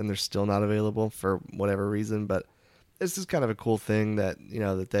released, and they're still not available for whatever reason. But this is kind of a cool thing that,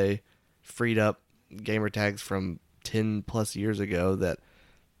 that they freed up gamer tags from 10 plus years ago that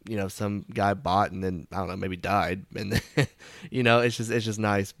some guy bought and then I don't know, maybe died, and then, it's just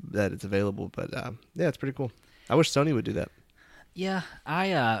nice that it's available. But yeah, it's pretty cool. I wish Sony would do that. Yeah,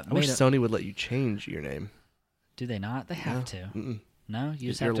 I wish Sony would let you change your name. Do they not? They have to. Mm-mm. No,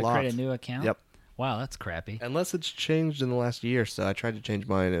 you just have to create a new account. Yep. Wow, that's crappy. Unless it's changed in the last year. So I tried to change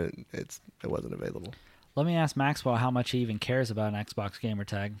mine and it wasn't available. Let me ask Maxwell how much he even cares about an Xbox gamer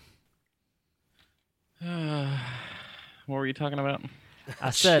tag. What were you talking about? I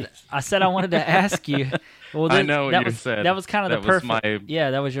said I wanted to ask you. Well, I know what you said. That was kind of the perfect.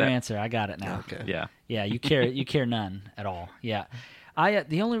 Yeah, that was your answer. I got it now. Okay. Yeah. Yeah, you care none at all. Yeah.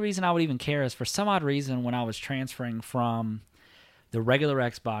 The only reason I would even care is for some odd reason when I was transferring from the regular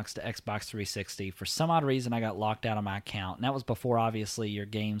Xbox to Xbox 360, for some odd reason I got locked out of my account. And that was before obviously your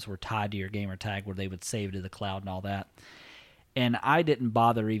games were tied to your gamer tag where they would save to the cloud and all that. And I didn't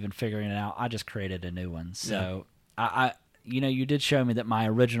bother even figuring it out. I just created a new one. So I you did show me that my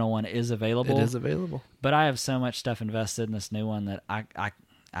original one is available. It is available. But I have so much stuff invested in this new one that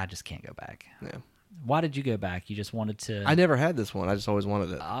I just can't go back. Yeah. Why did you go back? You just wanted to... I never had this one. I just always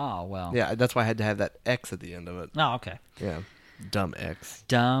wanted it. Oh, well. Yeah, that's why I had to have that X at the end of it. Oh, okay. Yeah. Dumb X.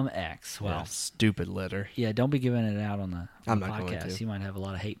 Dumb X. Well, yeah, stupid letter. Yeah, don't be giving it out on the I'm not podcast. Going to. You might have a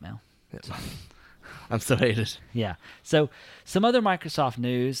lot of hate mail. Yeah. I'm so hated. Yeah. So some other Microsoft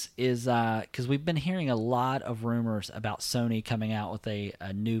news is because we've been hearing a lot of rumors about Sony coming out with a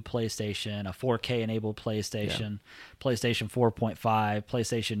new PlayStation, a 4K-enabled PlayStation, PlayStation 4.5,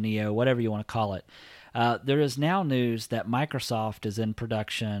 PlayStation Neo, whatever you want to call it. There is now news that Microsoft is in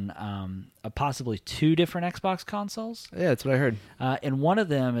production of possibly 2 different Xbox consoles. Yeah, that's what I heard. And one of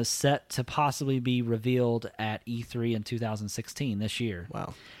them is set to possibly be revealed at E3 in 2016, this year.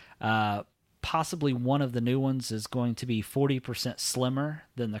 Wow. Possibly one of the new ones is going to be 40% slimmer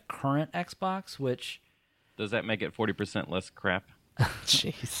than the current Xbox, which... Does that make it 40% less crap?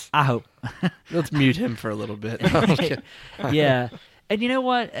 Jeez. I hope. Let's mute him for a little bit. Yeah. And you know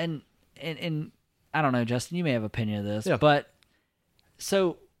what? And I don't know, Justin, you may have an opinion of this, but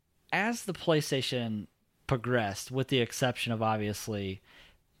so as the PlayStation progressed, with the exception of obviously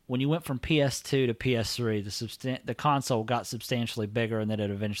when you went from PS2 to PS3, the console got substantially bigger, and then it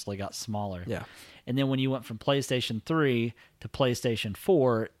eventually got smaller. Yeah. And then when you went from PlayStation 3 to PlayStation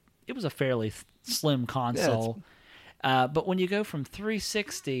 4, it was a fairly slim console. Yeah, but when you go from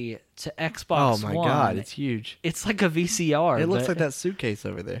 360 to Xbox One... Oh, my God, it's huge. It's like a VCR. It looks like that suitcase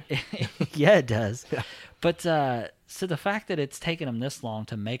over there. Yeah, it does. Yeah. But so the fact that it's taken them this long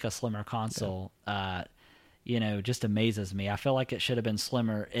to make a slimmer console... just amazes me. I feel like it should have been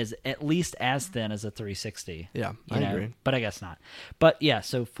slimmer, is at least as thin as a 360. Yeah, you I know, agree. but I guess not. But yeah,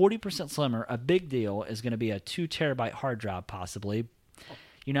 so 40% slimmer. A big deal is going to be a 2 terabyte hard drive, possibly.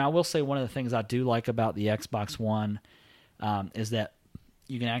 I will say one of the things I do like about the Xbox One is that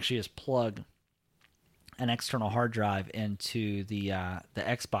you can actually just plug an external hard drive into the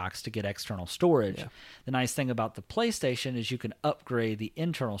Xbox to get external storage. Yeah. The nice thing about the PlayStation is you can upgrade the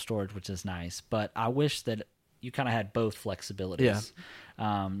internal storage, which is nice. But I wish that you kind of had both flexibilities.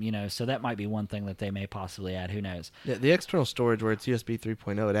 Yeah. So that might be one thing that they may possibly add. Who knows? Yeah, the external storage, where it's USB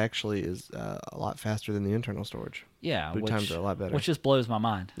 3.0, it actually is a lot faster than the internal storage. Yeah, Boot times are a lot better. Which just blows my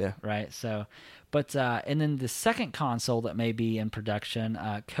mind. Yeah. Right. So, but and then the second console that may be in production,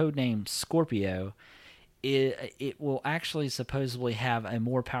 codenamed Scorpio, it will actually supposedly have a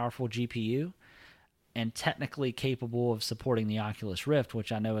more powerful GPU and technically capable of supporting the Oculus Rift,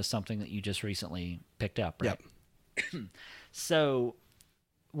 which I know is something that you just recently picked up, right? Yep. So,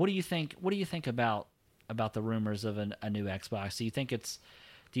 what do you think? What do you think about the rumors of a new Xbox? Do you think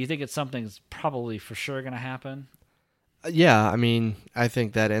it's something that's probably for sure going to happen? Yeah, I mean, I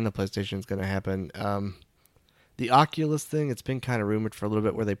think that and the PlayStation is going to happen. The Oculus thing, it's been kind of rumored for a little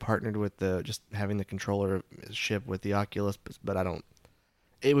bit where they partnered with just having the controller ship with the Oculus, but I don't.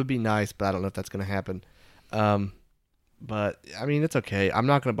 It would be nice, but I don't know if that's going to happen. But I mean, it's okay. I'm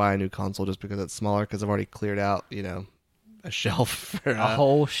not going to buy a new console just because it's smaller, because I've already cleared out, a shelf for A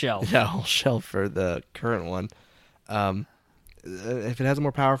whole shelf. Yeah, a whole shelf for the current one. If it has a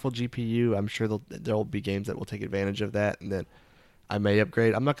more powerful GPU, I'm sure there'll be games that will take advantage of that, and then I may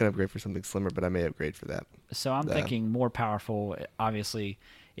upgrade. I'm not going to upgrade for something slimmer, but I may upgrade for that. So I'm thinking more powerful. Obviously,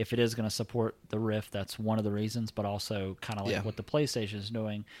 if it is going to support the Rift, that's one of the reasons, but also kind of like what the PlayStation is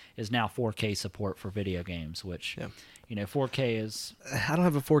doing is now 4K support for video games, which, 4K is... I don't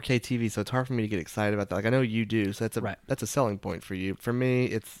have a 4K TV, so it's hard for me to get excited about that. Like, I know you do, so that's a selling point for you. For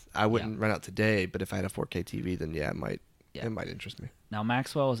me, I wouldn't run out today, but if I had a 4K TV, then it might interest me. Now,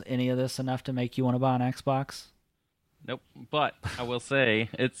 Maxwell, is any of this enough to make you want to buy an Xbox? Nope. But I will say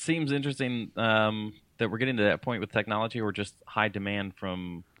it seems interesting that we're getting to that point with technology or just high demand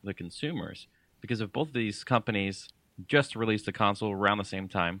from the consumers. Because if both of these companies just released a console around the same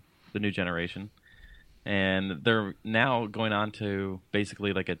time, the new generation, and they're now going on to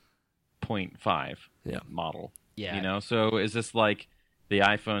basically like a 0.5 model. Yeah. So is this like the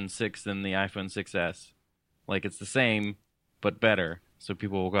iPhone 6 and the iPhone 6S? Like it's the same, but better, so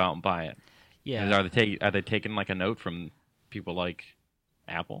people will go out and buy it. Yeah. And are they taking like a note from people like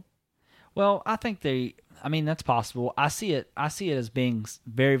Apple? Well, I think that's possible. I see it as being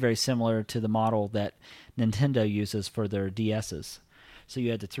very, very similar to the model that Nintendo uses for their DSs. So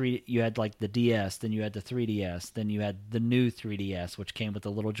you had like the DS, then you had the 3DS, then you had the new 3DS, which came with a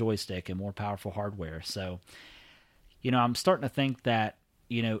little joystick and more powerful hardware. So, I'm starting to think that,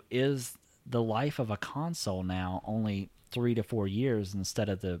 is the life of a console now only 3 to 4 years instead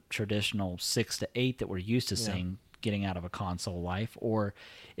of the traditional 6 to 8 that we're used to seeing getting out of a console life? Or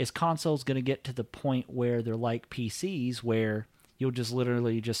is consoles going to get to the point where they're like PCs, where you'll just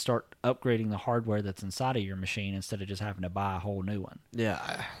literally just start upgrading the hardware that's inside of your machine instead of just having to buy a whole new one?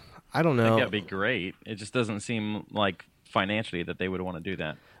 Yeah, I don't know. I think that'd be great. It just doesn't seem like financially that they would want to do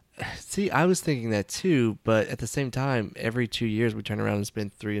that. See, I was thinking that too, but at the same time, every 2 years we turn around and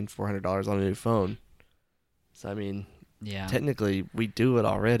spend $300 and $400 on a new phone. So I mean, technically we do it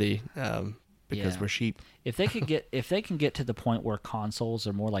already because we're cheap. If they can get to the point where consoles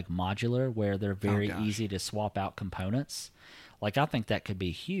are more like modular, where they're very easy to swap out components, like I think that could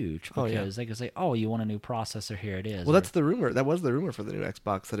be huge, because they could say, "Oh, you want a new processor? Here it is." Well, that's the rumor. That was the rumor for the new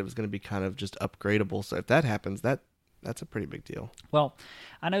Xbox, that it was going to be kind of just upgradable. So if that happens, that's a pretty big deal. Well,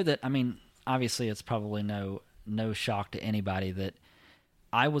 I know that. I mean, obviously, it's probably no shock to anybody that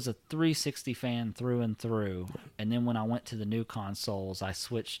I was a 360 fan through and through, and then when I went to the new consoles, I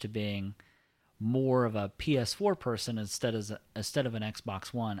switched to being more of a PS4 person instead of an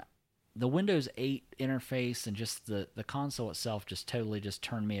Xbox One. The Windows 8 interface and just the console itself just totally just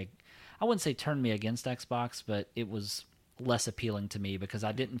turned me. I wouldn't say turned me against Xbox, but it was less appealing to me because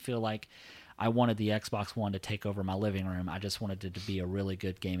I didn't feel like I wanted the Xbox One to take over my living room. I just wanted it to be a really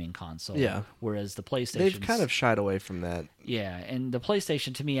good gaming console. Yeah. Whereas the PlayStation, they've kind of shied away from that. Yeah, and the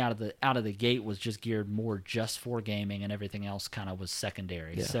PlayStation to me out of the gate was just geared more just for gaming, and everything else kind of was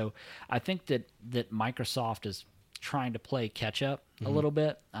secondary. Yeah. So I think that Microsoft is trying to play catch up a little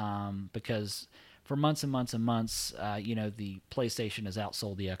bit because for months and months and months, the PlayStation has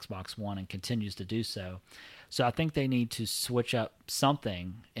outsold the Xbox One and continues to do so. So I think they need to switch up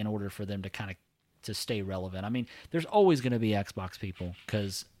something in order for them to kind of to stay relevant. I mean, there's always going to be Xbox people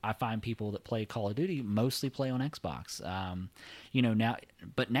because I find people that play Call of Duty mostly play on Xbox.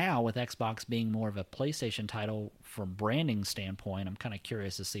 Now with Xbox being more of a PlayStation title from branding standpoint, I'm kind of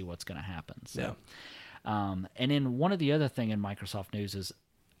curious to see what's going to happen. So, and then one of the other thing in Microsoft news is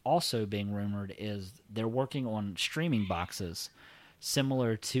also being rumored is they're working on streaming boxes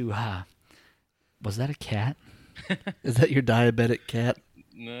similar to. Was that a cat? Is that your diabetic cat?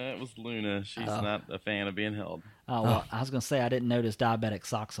 No, it was Luna. She's not a fan of being held. Oh, well, I was going to say I didn't notice diabetic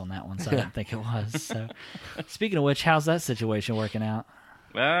socks on that one, so I didn't think it was. So, speaking of which, how's that situation working out?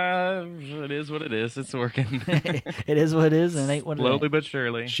 It is what it is. It's working. It is what it is, and it ain't what it Slowly ain't. but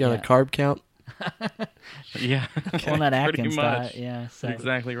surely. Is she on a carb count? Yeah. On that Pretty Atkins much. diet, yeah. So.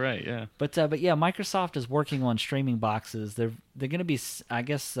 Exactly right, yeah. But yeah, Microsoft is working on streaming boxes. They're going to be, I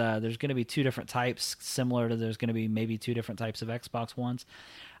guess, there's going to be two different types, similar to there's going to be maybe two different types of Xbox Ones.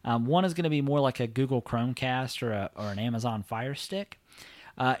 One is going to be more like a Google Chromecast or an Amazon Fire Stick.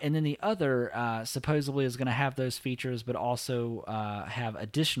 And then the other supposedly is going to have those features, but also have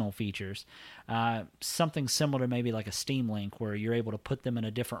additional features. Something similar to maybe like a Steam Link, where you're able to put them in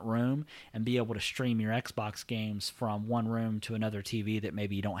a different room and be able to stream your Xbox games from one room to another TV that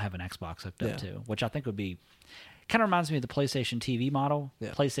maybe you don't have an Xbox hooked up to, which I think would be kind of reminds me of the PlayStation TV model.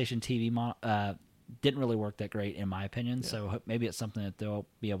 Yeah. PlayStation TV didn't really work that great in my opinion, so maybe it's something that they'll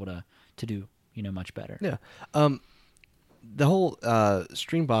be able to do much better. Yeah. The whole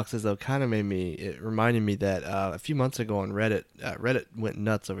stream boxes though kind of it reminded me that a few months ago on Reddit went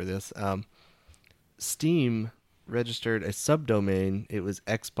nuts over this. Steam registered a subdomain. It was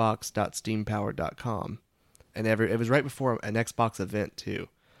xbox.steampower.com, and it was right before an Xbox event too,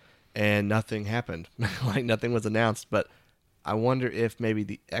 and nothing happened. Like nothing was announced. But I wonder if maybe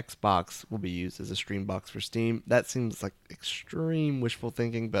the Xbox will be used as a stream box for Steam. That seems like extreme wishful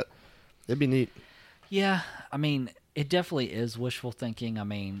thinking, but it'd be neat. Yeah, I mean, it definitely is wishful thinking. I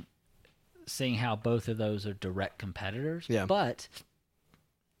mean, seeing how both of those are direct competitors. Yeah. But,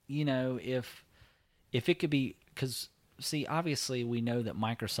 if it could be, because, see, obviously we know that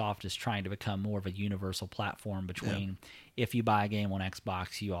Microsoft is trying to become more of a universal platform between if you buy a game on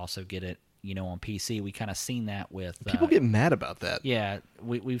Xbox, you also get it, on PC. We kind of seen that with... People get mad about that. Yeah,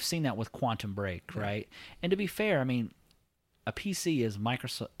 we've seen that with Quantum Break, right? And to be fair, I mean, a PC is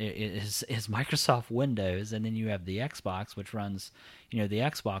Microsoft Windows, and then you have the Xbox, which runs, the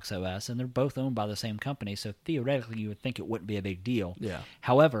Xbox OS, and they're both owned by the same company. So theoretically, you would think it wouldn't be a big deal. Yeah.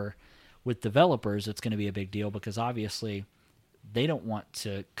 However, with developers, it's going to be a big deal because obviously they don't want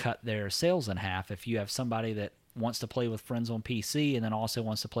to cut their sales in half. If you have somebody that wants to play with friends on PC and then also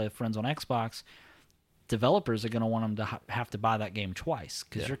wants to play with friends on Xbox, developers are going to want them to have to buy that game twice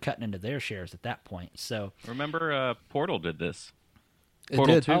because you're cutting into their shares at that point. So remember, Portal did this. It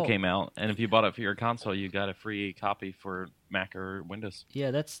Portal did. 2 came out, and if you bought it for your console, you got a free copy for Mac or Windows.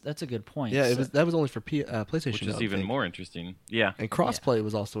 Yeah, that's a good point. Yeah, that was only for PlayStation, which is even more interesting. Yeah, and crossplay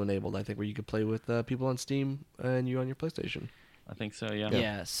was also enabled. I think where you could play with people on Steam and you on your PlayStation. I think so. Yeah.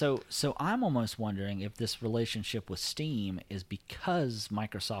 Yeah. So I'm almost wondering if this relationship with Steam is because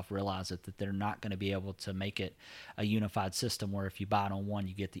Microsoft realized that they're not going to be able to make it a unified system where if you buy it on one,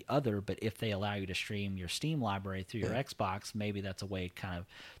 you get the other. But if they allow you to stream your Steam library through your Xbox, maybe that's a way kind of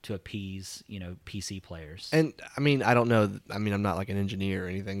to appease PC players. And I mean, I don't know. I mean, I'm not like an engineer or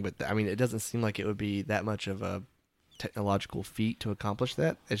anything, but I mean, it doesn't seem like it would be that much of a technological feat to accomplish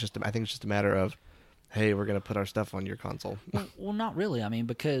that. I think it's just a matter of, hey, we're going to put our stuff on your console. Well, not really. I mean,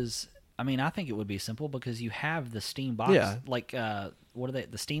 because I think it would be simple because you have the Steam box. Yeah. Like, what are they?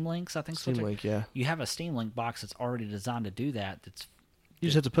 The Steam Links, I think. Steam Link, yeah. You have a Steam Link box that's already designed to do that. You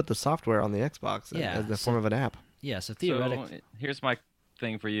just have to put the software on the Xbox as the form of an app. Yeah, so theoretically. So here's my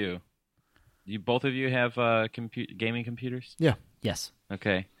thing for you. Both of you have gaming computers? Yeah. Yes.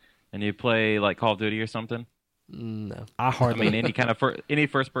 Okay. And you play like Call of Duty or something? No. I mean, any kind of any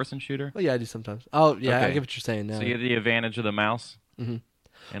first-person shooter? Well, yeah, I do sometimes. Oh, yeah, Okay. I get what you're saying now. So you have the advantage of the mouse? Mm-hmm.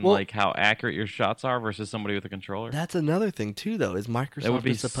 And Well, like how accurate your shots are versus somebody with a controller? That's another thing, too, though, is Microsoft That would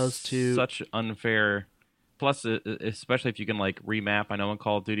be is supposed to... such unfair... Plus, especially if you can like remap. I know in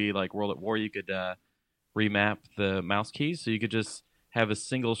Call of Duty, like World at War, you could remap the mouse keys. So you could just have a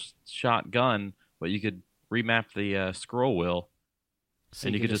single shot gun, but you could remap the scroll wheel. So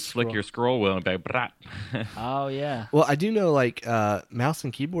and you could just flick your scroll wheel and be like, brat. Oh, yeah. Well, I do know, like, mouse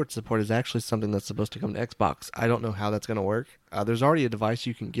and keyboard support is actually something that's supposed to come to Xbox. I don't know how that's going to work. There's already a device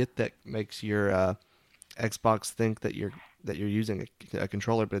you can get that makes your Xbox think that you're that you're using a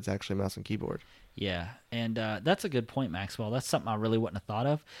controller, but it's actually a mouse and keyboard. Yeah, and that's a good point, Maxwell. That's something I really wouldn't have thought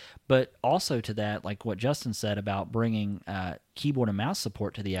of. But also to that, like what Justin said about bringing keyboard and mouse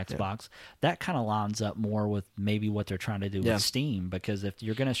support to the Xbox, that kind of lines up more with maybe what they're trying to do with Steam. Because if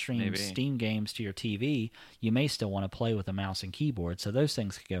you're going to stream Steam games to your TV, you may still want to play with a mouse and keyboard. So those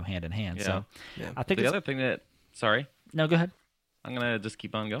things could go hand in hand. Yeah. So I think the other thing that, sorry. No, go ahead. I'm going to just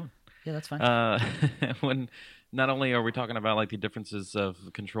keep on going. Yeah, that's fine. When not only are we talking about like the differences of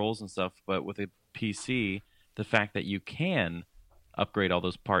controls and stuff, but with a PC, the fact that you can upgrade all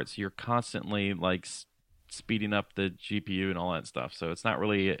those parts, you're constantly like speeding up the GPU and all that stuff. So it's not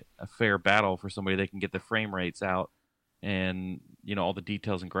really a fair battle for somebody that can get the frame rates out and all the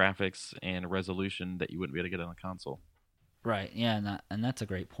details and graphics and resolution that you wouldn't be able to get on a console. Right, yeah, and that's a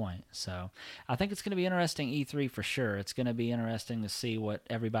great point. So I think it's going to be interesting E3 for sure. It's going to be interesting to see what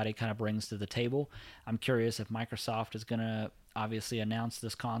everybody kind of brings to the table. I'm curious if Microsoft is going to obviously announce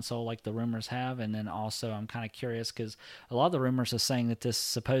this console like the rumors have, and then also I'm kind of curious because a lot of the rumors are saying that this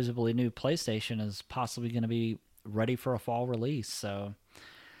supposedly new PlayStation is possibly going to be ready for a fall release. So,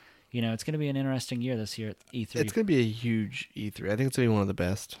 it's going to be an interesting year this year at E3. It's going to be a huge E3. I think it's going to be one of the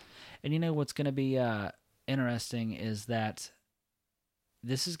best. And what's going to be interesting is that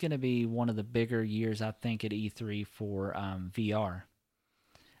this is going to be one of the bigger years, I think, at E3 for VR.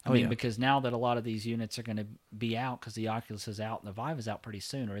 Because now that a lot of these units are going to be out, because the Oculus is out and the Vive is out pretty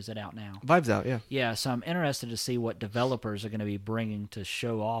soon, or is it out now? Vive's out, yeah. Yeah, so I'm interested to see what developers are going to be bringing to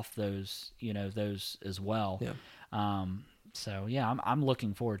show off those, those as well. Yeah. So yeah, I'm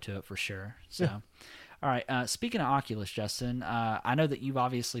looking forward to it for sure. So. Yeah. All right. Speaking of Oculus, Justin, I know that you've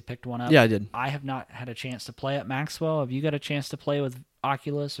obviously picked one up. Yeah, I did. I have not had a chance to play it. Maxwell, have you got a chance to play with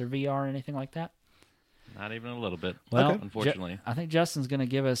Oculus or VR or anything like that? Not even a little bit. Well, unfortunately, I think Justin's going to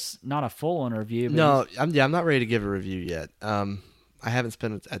give us not a full review. But no, I'm not ready to give a review yet. I haven't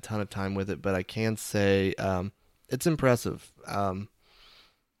spent a ton of time with it, but I can say it's impressive.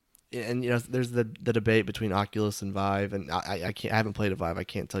 And there's the debate between Oculus and Vive, and I haven't played a Vive. I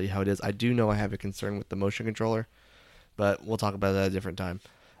can't tell you how it is. I do know I have a concern with the motion controller, but we'll talk about that at a different time.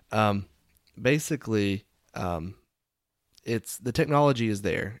 Basically, it's the technology is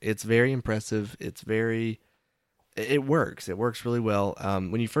there. It's very impressive. It works. It works really well.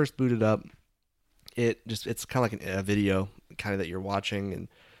 When you first boot it up, it's kind of like a video kind of that you're watching, and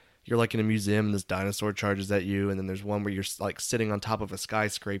you're like in a museum and this dinosaur charges at you, and then there's one where you're like sitting on top of a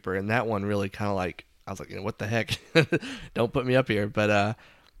skyscraper, and that one really kind of like, I was like, what the heck? Don't put me up here. But I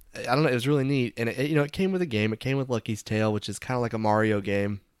don't know, it was really neat. And it came with a game. It came with Lucky's Tale, which is kind of like a Mario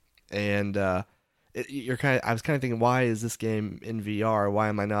game. And I was kind of thinking, why is this game in VR? Why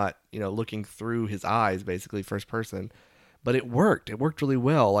am I not, looking through his eyes, basically first person? But it worked. It worked really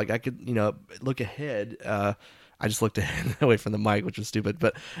well. Like I could, look ahead. I just looked ahead away from the mic, which was stupid.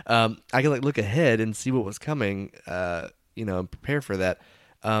 But I could look ahead and see what was coming, and prepare for that.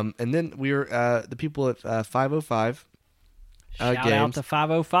 And then we were the people at 505 Shout Games. out to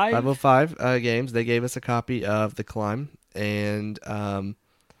 505. 505 Games. They gave us a copy of The Climb, and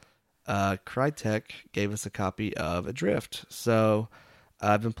Crytek gave us a copy of Adrift. So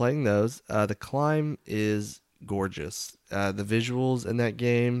I've been playing those. The Climb is gorgeous. The visuals in that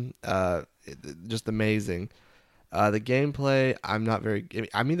game, just amazing. The gameplay, I'm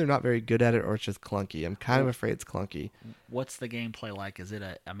either not very good at it or it's just clunky. I'm kind of afraid it's clunky. What's the gameplay like? Is it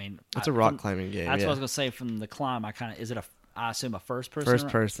it's a rock climbing game. That's what I was going to say. From The Climb, I assume a first person? First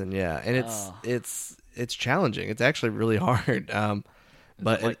person, yeah. And it's challenging. It's actually really hard.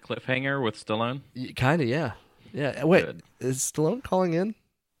 But like Cliffhanger with Stallone? Kind of, yeah. Yeah. Wait, Good. Is Stallone calling in?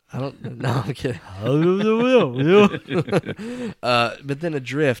 I don't know. I'm kidding. But then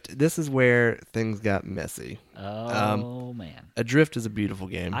Adrift, this is where things got messy. Oh, man. Adrift is a beautiful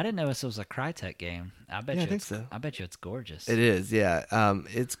game. I didn't know this was a Crytek game. I think so. I bet you it's gorgeous. It is, yeah.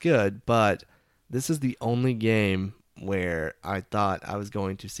 It's good, but this is the only game where I thought I was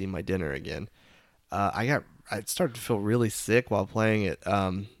going to see my dinner again. I started to feel really sick while playing it,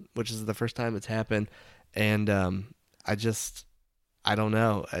 which is the first time it's happened, and I don't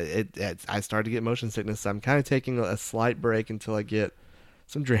know. I started to get motion sickness. So I'm kind of taking a slight break until I get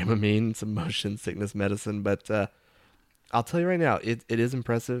some Dramamine, some motion sickness medicine. But I'll tell you right now, it is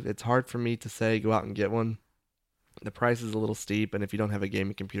impressive. It's hard for me to say go out and get one. The price is a little steep, and if you don't have a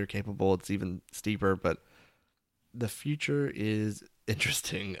gaming computer capable, it's even steeper. But the future is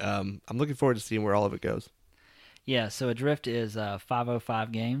interesting. I'm looking forward to seeing where all of it goes. Yeah, so Adrift is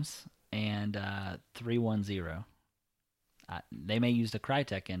 505 Games and 310. They may use the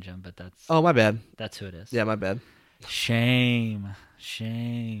Crytek engine, but that's... Oh, my bad. That's who it is. Yeah, my bad. Shame.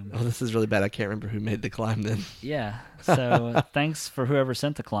 Oh, this is really bad. I can't remember who made the climb then. Yeah. So thanks for whoever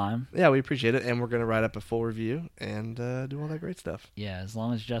sent the climb. Yeah, we appreciate it, and we're going to write up a full review and do all that great stuff. Yeah, as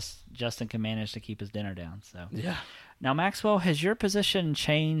long as Justin can manage to keep his dinner down. So Yeah. now, Maxwell, has your position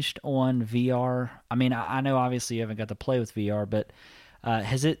changed on VR? I mean, I know obviously you haven't got to play with VR, but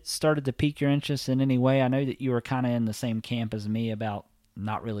has it started to pique your interest in any way? I know that you were kind of in the same camp as me about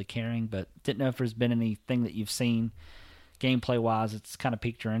not really caring, but didn't know if there's been anything that you've seen gameplay-wise that's kind of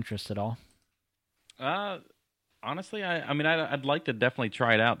piqued your interest at all. Honestly, I mean, I'd like to definitely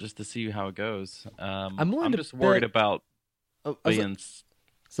try it out just to see how it goes. I'm willing I'm to just worried bet- about Oh, being.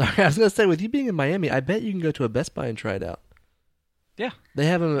 sorry, I was going to say, with you being in Miami, I bet you can go to a Best Buy and try it out. Yeah. They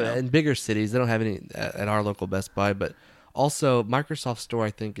have them Yeah. in bigger cities. They don't have any at our local Best Buy, but also Microsoft Store,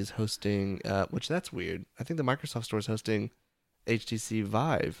 I think, is hosting, which that's weird. I think the Microsoft Store is hosting HTC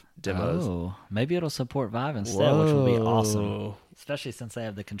Vive demos. Oh, maybe it'll support Vive instead, which will be awesome. Whoa. Especially since they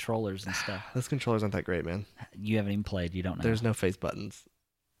have the controllers and stuff. Those controllers aren't that great, man. You haven't even played. You don't know. There's no face buttons.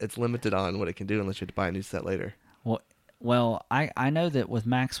 It's limited on what it can do unless you have to buy a new set later. Well, I know that with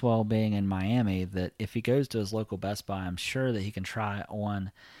Maxwell being in Miami, that if he goes to his local Best Buy, I'm sure that he can try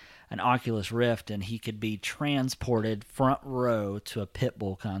on an Oculus Rift and he could be transported front row to a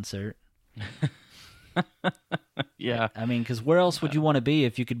Pitbull concert. Yeah. I mean, because where else would you want to be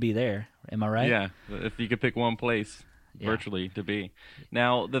if you could be there? Am I right? Yeah. If you could pick one place Yeah. virtually to be.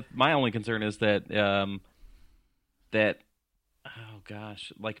 Now, my only concern is that oh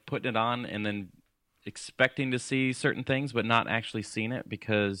gosh, like putting it on and then expecting to see certain things but not actually seeing it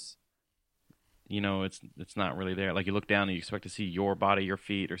because it's not really there. Like you look down and you expect to see your body, your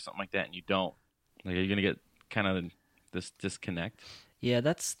feet or something like that and you don't. Like you're going to get kind of this disconnect. Yeah,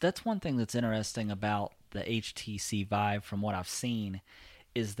 that's one thing that's interesting about the HTC Vive from what I've seen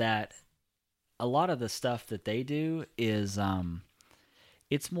is that a lot of the stuff that they do is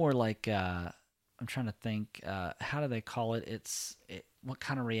it's more like I'm trying to think how do they call it? What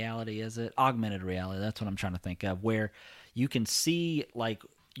kind of reality is it? Augmented reality. That's what I'm trying to think of, where you can see like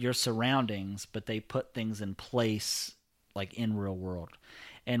your surroundings, but they put things in place like in real world.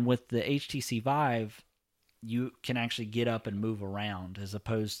 And with the HTC Vive, you can actually get up and move around as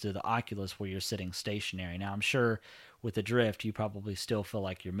opposed to the Oculus where you're sitting stationary. Now, I'm sure with the Drift, you probably still feel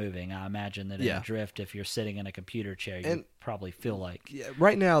like you're moving. I imagine that in Yeah. the Drift, if you're sitting in a computer chair, you And- probably feel like... Yeah,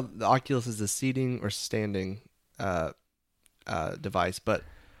 right now, the Oculus is a seating or standing device, but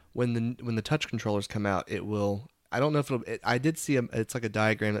when the touch controllers come out, it will. I don't know if I did see it's like a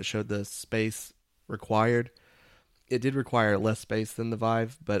diagram that showed the space required. It did require less space than the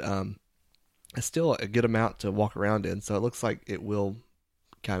Vive, but it's still a good amount to walk around in. So it looks like it will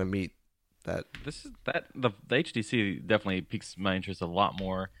kind of meet that. The HTC definitely piques my interest a lot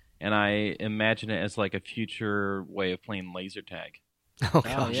more, and I imagine it as like a future way of playing laser tag. Oh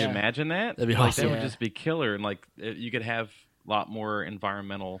yeah. gosh, Could you imagine that? That'd be Like, awesome. that would Yeah. just be killer, and like you could have a lot more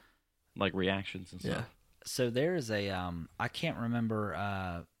environmental like reactions and stuff. Yeah. So there's a I can't remember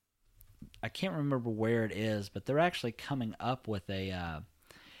where it is, but they're actually coming up with a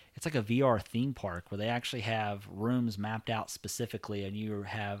it's like a VR theme park where they actually have rooms mapped out specifically, and you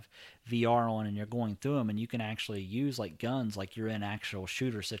have VR on and you're going through them, and you can actually use like guns like you're in actual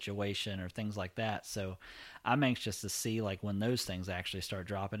shooter situation or things like that. So I'm anxious to see like when those things actually start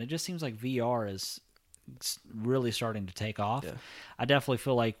dropping. It just seems like VR is really starting to take off. Yeah. I definitely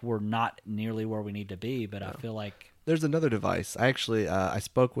feel like we're not nearly where we need to be, but I feel like There's another device. I actually I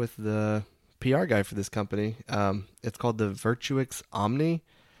spoke with the PR guy for this company. It's called the Virtuix Omni,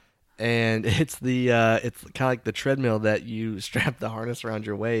 and it's it's kind of like the treadmill that you strap the harness around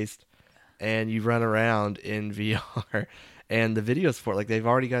your waist, and you run around in VR. And the videos for it, like they've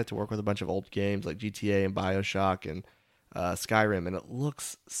already got it to work with a bunch of old games like GTA and BioShock and Skyrim, and it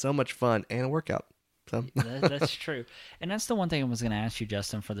looks so much fun and a workout. So that's true. And that's the one thing I was going to ask you,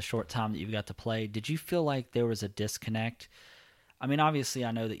 Justin, for the short time that you've got to play. Did you feel like there was a disconnect? I mean, obviously,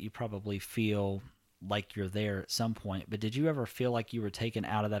 I know that you probably feel like you're there at some point, but did you ever feel like you were taken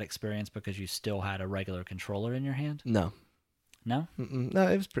out of that experience because you still had a regular controller in your hand? no, No? no,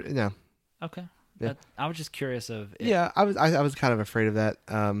 it was pretty no. Okay. Yeah. I was just curious of... Yeah, I was kind of afraid of that.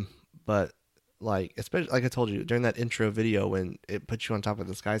 But like, especially like I told you during that intro video when it puts you on top of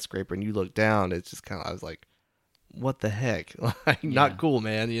the skyscraper and you look down, it's just kind of I was like, what the heck? Like, not Yeah. cool,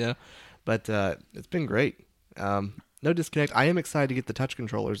 man. You know. But it's been great. No disconnect. I am excited to get the touch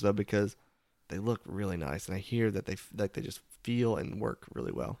controllers though because they look really nice, and I hear that they just feel and work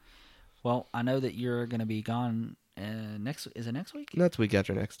really well. Well, I know that you're going to be gone next is it next week? That's week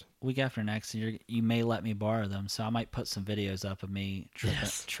after next. Week after next, and you may let me borrow them, so I might put some videos up of me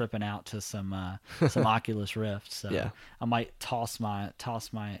tripping out to some Oculus Rift. So Yeah. I might toss my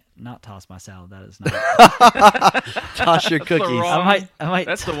salad. That is not. Toss your That's the cookies. wrong- I might.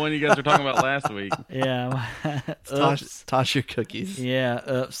 That's the one you guys were talking about last week. Yeah. Toss your cookies. Yeah.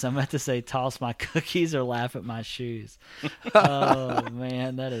 Oops. I'm about to say toss my cookies or laugh at my shoes. Oh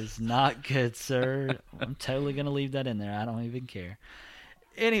man, that is not good, sir. I'm totally gonna leave that in there. I don't even care.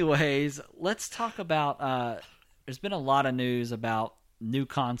 Anyways, let's talk about. There's been a lot of news about new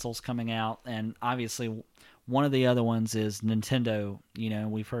consoles coming out, and obviously, one of the other ones is Nintendo. You know,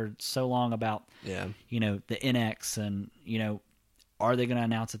 we've heard so long about Yeah. the NX, and are they going to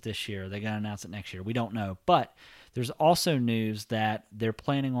announce it this year? Are they going to announce it next year? We don't know, but there's also news that they're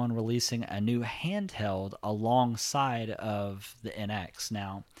planning on releasing a new handheld alongside of the NX.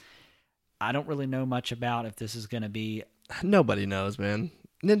 Now, I don't really know much about if this is going to be. Nobody knows, man.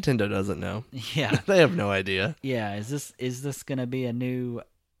 Nintendo doesn't know. Yeah. They have no idea. Yeah, is this going to be a new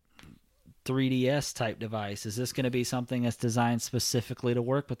 3DS type device? Is this going to be something that's designed specifically to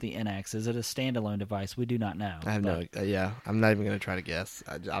work with the NX? Is it a standalone device? We do not know. I have no. Yeah, I'm not even gonna try to guess.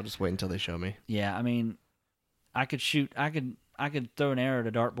 I'll just wait until they show me. Yeah, I mean, I could throw an arrow at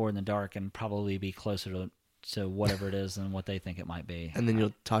a dartboard in the dark and probably be closer to whatever it is than what they think it might be. And then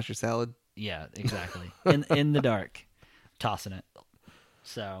you'll toss your salad. Yeah, exactly. in the dark, tossing it.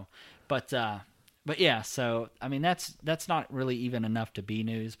 So, but yeah. So I mean, that's not really even enough to be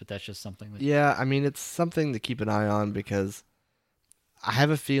news, but that's just something that. Yeah, I mean, it's something to keep an eye on because I have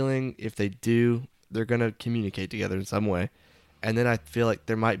a feeling if they do, they're gonna communicate together in some way, and then I feel like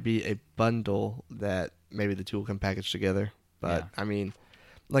there might be a bundle that maybe the two can package together. But Yeah. I mean,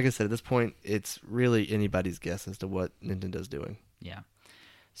 like I said, at this point, it's really anybody's guess as to what Nintendo's doing. Yeah.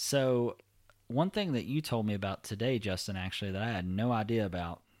 So, one thing that you told me about today, Justin, actually, that I had no idea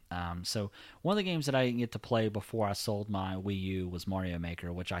about. So, one of the games that I didn't get to play before I sold my Wii U was Mario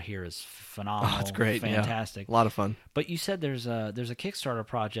Maker, which I hear is phenomenal. Oh, it's great. Yeah. Fantastic. A lot of fun. But you said there's a Kickstarter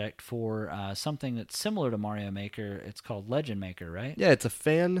project for something that's similar to Mario Maker. It's called Legend Maker, right? Yeah, it's a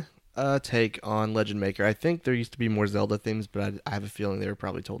fan take on Legend Maker. I think there used to be more Zelda themes, but I have a feeling they were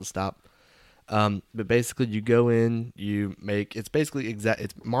probably told to stop. But basically, you go in, you make it's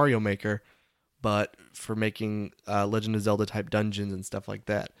Mario Maker, but for making Legend of Zelda type dungeons and stuff like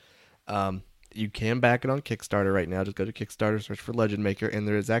that. You can back it on Kickstarter right now. Just go to Kickstarter, search for Legend Maker, and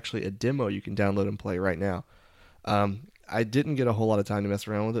there is actually a demo you can download and play right now. I didn't get a whole lot of time to mess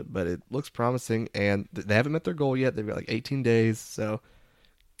around with it, but it looks promising, and they haven't met their goal yet. They've got like 18 days, so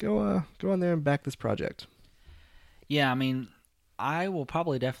go on there and back this project. Yeah, I mean, I will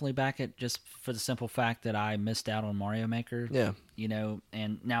probably definitely back it just for the simple fact that I missed out on Mario Maker. Yeah.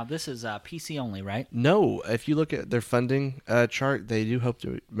 And now this is PC only, right? No, if you look at their funding chart, they do hope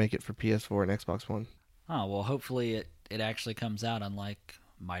to make it for PS4 and Xbox One. Oh, well, hopefully it actually comes out, unlike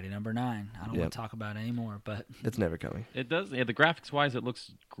Mighty Number 9. I don't want to talk about it anymore, but It's never coming. It does. Yeah, the graphics wise, it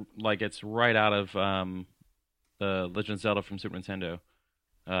looks like it's right out of the Legend of Zelda from Super Nintendo.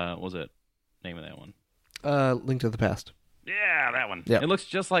 What was it? Name of that one? Link to the Past. Yeah, that one. Yeah. It looks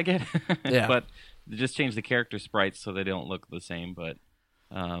just like it. Yeah. But they just changed the character sprites so they don't look the same. But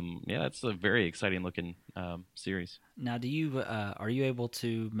yeah, it's a very exciting looking series. now do you are you able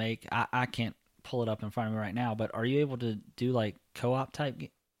to make I can't pull it up in front of me right now, but are you able to do like co-op type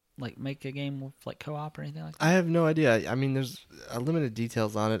like make a game with like co-op or anything like that? I have no idea. I mean, there's limited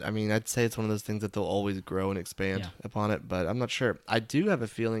details on it. I mean, I'd say it's one of those things that they'll always grow and expand upon it, but I'm not sure. I do have a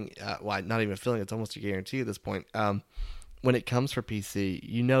feeling, not even a feeling, it's almost a guarantee at this point. When it comes for PC,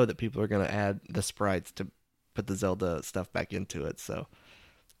 you know that people are going to add the sprites to put the Zelda stuff back into it, so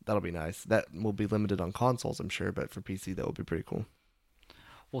that'll be nice. That will be limited on consoles, I'm sure, but for PC, that will be pretty cool.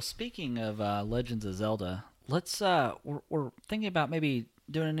 Well, speaking of Legends of Zelda, let's we're thinking about maybe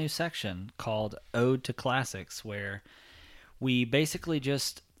doing a new section called Ode to Classics, where we basically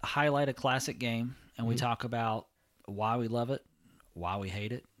just highlight a classic game and we talk about why we love it, why we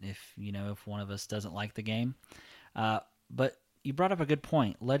hate it, if one of us doesn't like the game. But you brought up a good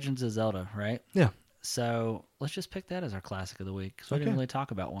point, Legends of Zelda, right? Yeah. So let's just pick that as our classic of the week, because we didn't really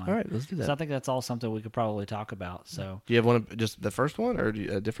talk about one. All right, let's do that. So I think that's all something we could probably talk about. So Do you have one, just the first one, or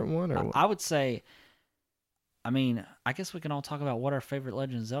a different one? Or I would say, I mean, I guess we can all talk about what our favorite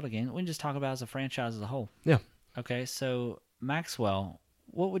Legend of Zelda game. We can just talk about it as a franchise as a whole. Yeah. Okay, so Maxwell,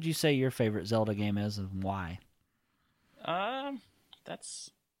 what would you say your favorite Zelda game is and why?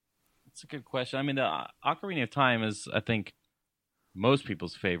 That's a good question. I mean, the Ocarina of Time is, I think, most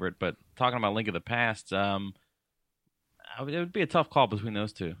people's favorite. But talking about Link of the Past, it would be a tough call between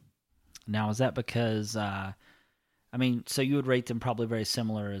those two. Now, is that because I mean, so you would rate them probably very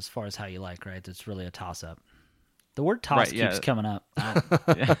similar as far as how you like, right? It's really a toss-up. The word toss Right, yeah. keeps coming up. If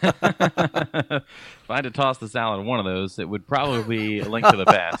I had to toss the salad in one of those, it would probably be A Link to the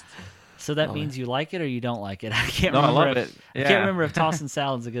Past. So that means you like it or you don't like it. I can't No, I remember. love it. I Yeah. can't remember if tossing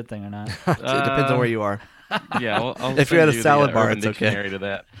salad's a good thing or not. It depends on where you are. Yeah, I'll If you're at send a you salad the, bar, Urban it's okay. Dictionary to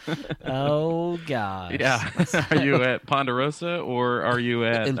that. Oh gosh. Yeah. Are you at Ponderosa or are you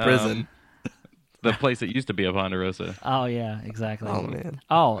at In prison. the place that used to be a Ponderosa? Oh yeah, exactly. Oh man.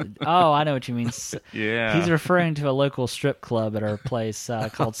 Oh, I know what you mean. Yeah. He's referring to a local strip club at our place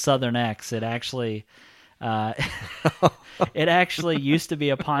called Southern X. It actually, it actually used to be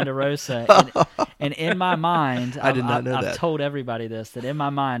a Ponderosa, and in my mind, I did not know I've that. told everybody this, that in my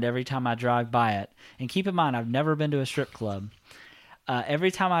mind, every time I drive by it, and keep in mind, I've never been to a strip club.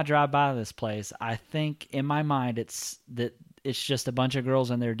 Every time I drive by this place, I think in my mind it's just a bunch of girls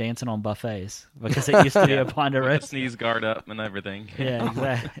in there dancing on buffets because it used to be a With Ponderosa. the sneeze guard up and everything.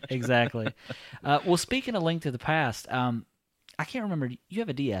 Yeah, exactly. Well, speaking of Link to the Past, I can't remember. You have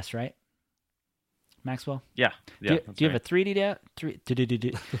a DS, right, Maxwell? Yeah. Do That's you have a right. 3D Do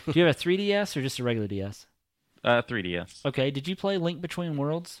you have a 3DS or just a regular DS? 3DS. Okay. Did you play Link Between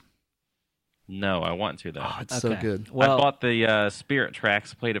Worlds? No, I want to though. Oh, it's so Okay. good. Well, I bought the Spirit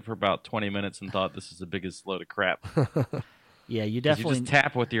Tracks, played it for about 20 minutes, and thought this is the biggest load of crap. yeah, you 'Cause definitely. you just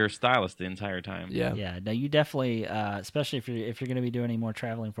tap with your stylus the entire time. Yeah. Yeah, no, you definitely, especially if you're going to be doing any more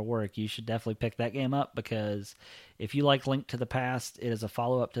traveling for work, you should definitely pick that game up because if you like Link to the Past, it is a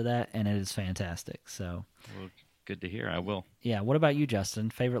follow up to that, and it is fantastic. So, Well, good to hear. I will. yeah. What about you, Justin?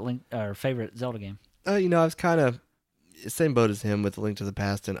 Favorite Link or favorite Zelda game? I was kind of same boat as him with Link to the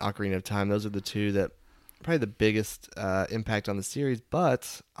Past and Ocarina of Time. Those are the two that probably the biggest impact on the series.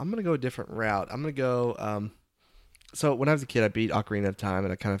 But I'm gonna go a different route. I'm gonna go. So when I was a kid, I beat Ocarina of Time,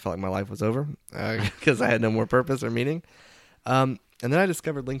 and I kind of felt like my life was over because I had no more purpose or meaning. And then I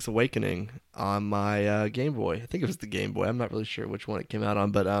discovered Link's Awakening on my Game Boy. I think it was the Game Boy. I'm not really sure which one it came out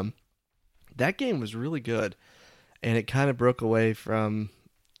on, but that game was really good, and it kind of broke away from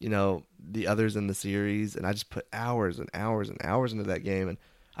the others in the series, and I just put hours and hours and hours into that game, and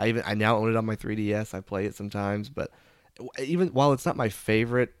I now own it on my 3DS. I play it sometimes, but even while it's not my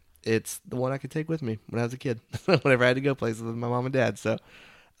favorite, it's the one I could take with me when I was a kid, whenever I had to go places with my mom and dad. So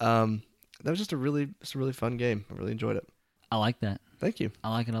that was just a really fun game. I really enjoyed it. I like that. Thank you.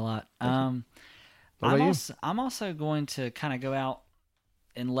 I like it a lot. What about you? I'm also going to kind of go out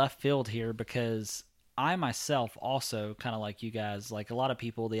in left field here because I myself also kind of like you guys, like a lot of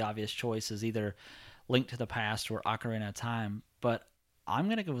people, the obvious choice is either Link to the Past or Ocarina of Time, but I'm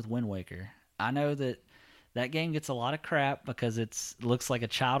going to go with Wind Waker. I know that game gets a lot of crap because it looks like a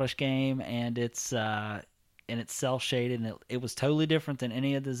childish game and it's cell shaded and it was totally different than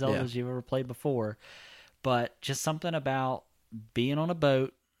any of the Zeldas you've ever played before. But just something about being on a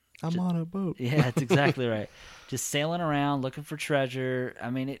boat. I'm on a boat. Yeah, that's exactly right. Just sailing around looking for treasure. I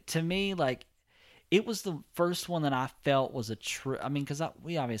mean, to me, like, it was the first one that I felt was a true. I mean, because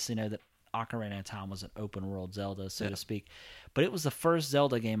we obviously know that Ocarina of Time was an open world Zelda, so to speak. But it was the first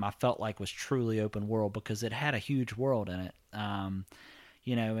Zelda game I felt like was truly open world because it had a huge world in it.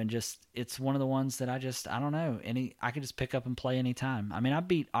 And just it's one of the ones that I don't know. I could just pick up and play anytime. I mean, I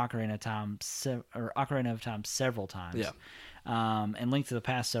beat Ocarina of Time several times. Yeah. And Link to the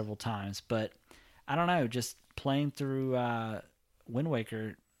Past several times, but I don't know. Just playing through Wind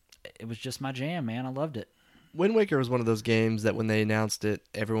Waker, it was just my jam, man. I loved it. Wind Waker was one of those games that when they announced it,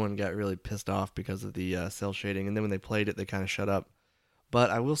 everyone got really pissed off because of the cell shading, and then when they played it, they kind of shut up. But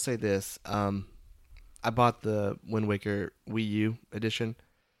I will say this: I bought the Wind Waker Wii U edition.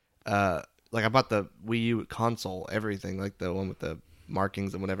 I bought the Wii U console, everything, like the one with the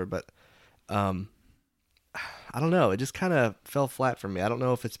markings and whatever. But I don't know; it just kind of fell flat for me. I don't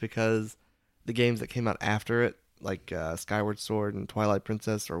know if it's because the games that came out after it, like Skyward Sword and Twilight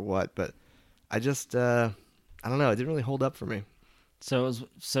Princess, or what. But I just I don't know. It didn't really hold up for me. So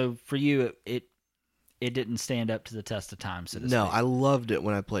for you, it didn't stand up to the test of time. So to No, speak. I loved it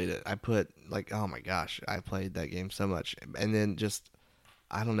when I played it. I put oh my gosh, I played that game so much, and then just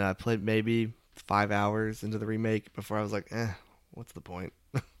I don't know. I played maybe 5 hours into the remake before I was like, what's the point?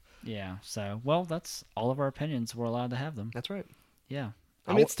 Yeah. So well, that's all of our opinions. We're allowed to have them. That's right. Yeah.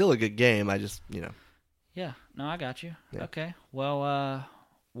 I mean, it's still a good game. I just Yeah. No, I got you. Yeah. Okay. Well,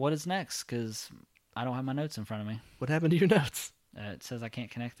 what is next? Because I don't have my notes in front of me. What happened to your notes? It says I can't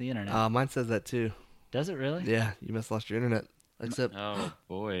connect the internet. Mine says that too. Does it really? Yeah, you must have lost your internet. Except, Oh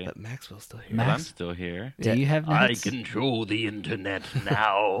boy. but Maxwell's still here. But I'm Max- still here. Do Yeah. you have I notes? control the internet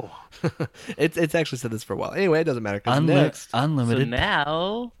now. it's actually said this for a while. Anyway, it doesn't matter. 'Cause Unlimited. next, So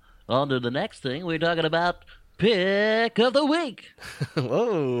now, on to the next thing. We're talking about Pick of the week.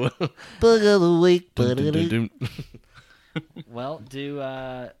 Whoa. Pick of the week. Dun, dun, dun, dun. Well,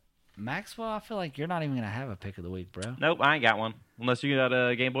 Maxwell, I feel like you're not even going to have a pick of the week, bro. Nope, I ain't got one. Unless you got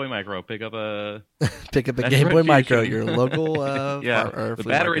a Game Boy Micro. Pick up a... Pick up a That's Game Boy right, Micro, Fusion. your local yeah, or the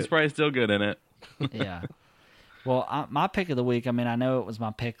flea battery's market. probably still good in it. Yeah. Well, my pick of the week, I mean, I know it was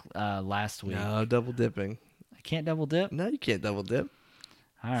my pick last week. No, double dipping. I can't double dip? No, you can't double dip.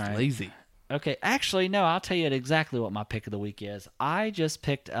 All It's right. lazy. Okay, actually, no, I'll tell you exactly what my pick of the week is. I just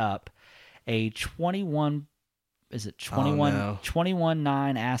picked up a 21, is it 21, Oh, no.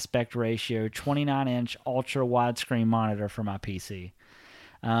 21:9 aspect ratio, 29-inch ultra widescreen monitor for my PC.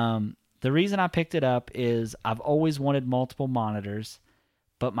 The reason I picked it up is I've always wanted multiple monitors,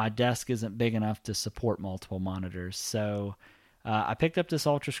 but my desk isn't big enough to support multiple monitors. So I picked up this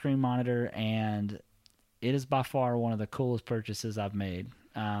ultra screen monitor, and it is by far one of the coolest purchases I've made.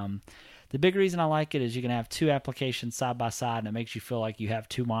 The big reason I like it is you can have two applications side by side, and it makes you feel like you have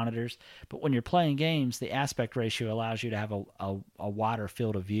two monitors. But when you're playing games, the aspect ratio allows you to have a wider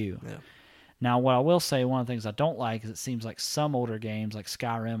field of view. Yeah. Now, what I will say, one of the things I don't like is it seems like some older games, like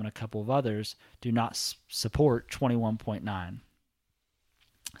Skyrim and a couple of others, do not support 21.9.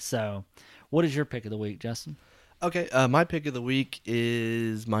 So, what is your pick of the week, Justin? Okay, my pick of the week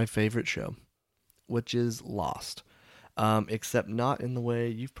is my favorite show, which is Lost. Except not in the way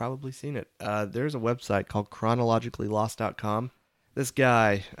you've probably seen it. There's a website called chronologicallylost.com. This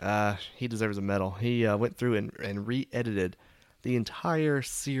guy, he deserves a medal. He went through and re-edited the entire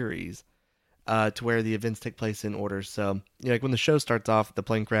series to where the events take place in order. So, like when the show starts off, the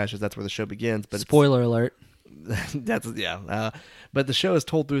plane crashes. That's where the show begins. But Spoiler alert. But the show is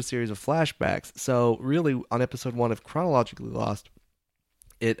told through a series of flashbacks. So, really, on episode 1 of Chronologically Lost,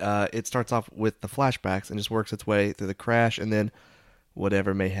 it starts off with the flashbacks and just works its way through the crash and then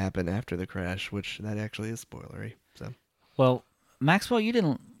whatever may happen after the crash, which that actually is spoilery. So, Well, Maxwell, you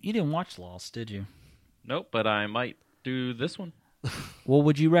didn't watch Lost, did you? Nope, but I might do this one. Well,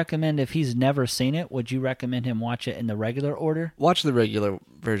 would you recommend, if he's never seen it, would you recommend him watch it in the regular order? watch the regular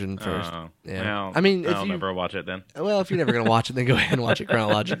version first. Oh, Yeah. well, I mean, if I'll you never watch it then. well, if you're never gonna watch it, then go ahead and watch it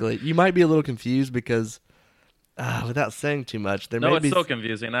chronologically. You might be a little confused because, without saying too much, there No, may it's be so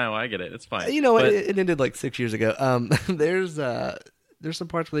confusing. No, I get it. It's fine. You know what? But- It ended like 6 years ago. There's some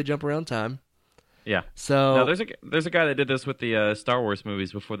parts where they jump around time. yeah. So No, there's a guy that did this with the Star Wars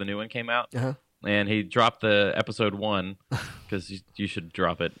movies before the new one came out, uh-huh. and he dropped the episode 1 because you should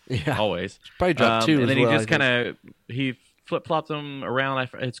drop it Yeah. always. Probably dropped 2 and as then well, he I just think. kind of he flip flopped them around.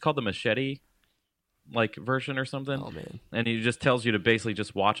 It's called the machete like version or something. Oh man. And he just tells you to basically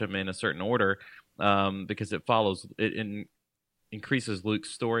just watch them in a certain order because it follows it increases Luke's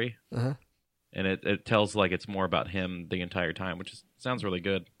story, Uh-huh. and it tells like it's more about him the entire time, which sounds really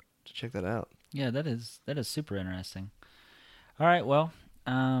good. Check that out. Yeah, that is super interesting. All right, well,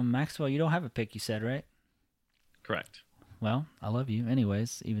 Maxwell, you don't have a pick, you said, right? Correct. Well, I love you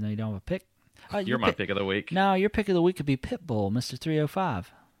anyways, even though you don't have a pick. You're my pick of the week. No, your pick of the week could be Pitbull, Mr.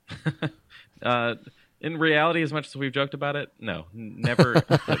 305. In reality, as much as we've joked about it, no, never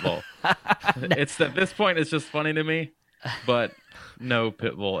Pitbull. It's at this point, it's just funny to me, but no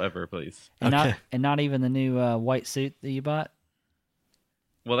Pitbull ever, please. And Okay. not even the new white suit that you bought?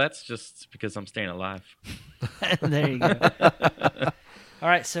 Well, that's just because I'm staying alive. There you go. All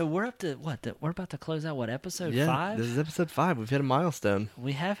right, so we're up to what? We're about to close out episode Yeah, 5? this is episode 5. We've hit a milestone.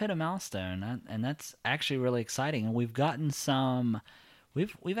 We have hit a milestone, and that's actually really exciting. And we've gotten some.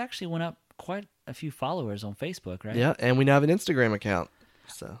 We've actually went up quite a few followers on Facebook, right? Yeah, and we now have an Instagram account.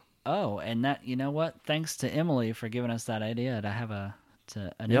 So Oh, and that, you know what? Thanks to Emily for giving us that idea to have an Yep.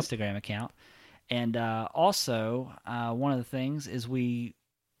 Instagram account. And also, one of the things is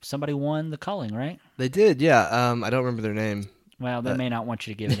somebody won the culling, right? they did, yeah. I don't remember their name. Well, they may not want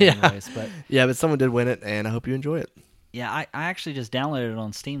you to give it yeah. anyways, but Yeah, but someone did win it, and I hope you enjoy it. yeah, I actually just downloaded it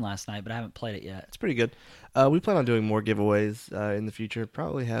on Steam last night, but I haven't played it yet. It's pretty good. We plan on doing more giveaways in the future.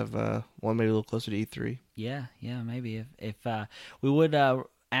 Probably have one maybe a little closer to E3. Yeah, maybe if we would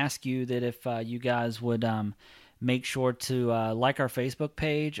ask you that if you guys would make sure to like our Facebook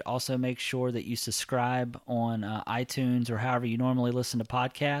page. Also, make sure that you subscribe on iTunes or however you normally listen to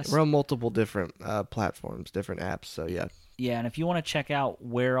podcasts. We're on multiple different platforms, different apps. So yeah, Yeah, and if you want to check out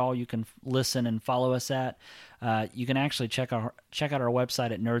where all you can listen and follow us at, you can actually check out our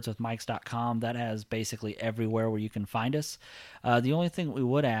website at nerdswithmics.com. That has basically everywhere where you can find us. The only thing we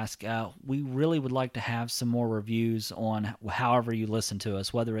would ask, we really would like to have some more reviews on however you listen to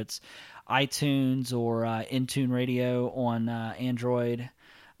us, whether it's iTunes or Intune Radio on Android.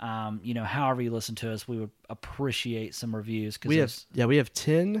 However you listen to us, we would appreciate some reviews. We have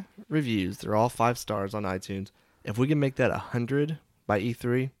 10 reviews. They're all 5 stars on iTunes. If we can make that 100 by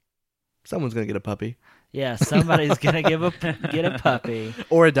E3, someone's gonna get a puppy. Yeah, somebody's gonna get a puppy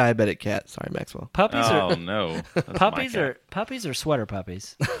Or a diabetic cat. Sorry, Maxwell. Puppies Oh are no, That's my puppies cat. are sweater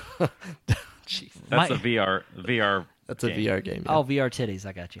puppies. Jeez. That's my- a VR. That's a game. VR game. Yeah. Oh, VR titties.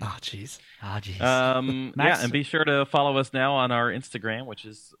 I got you. Oh, jeez. Oh, jeez. Yeah, and be sure to follow us now on our Instagram, which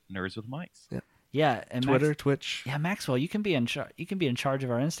is Nerds with Mics. Yeah, and Twitter, Twitch. Yeah, Maxwell, you can be in charge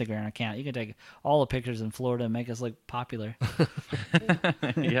of our Instagram account. You can take all the pictures in Florida and make us look popular.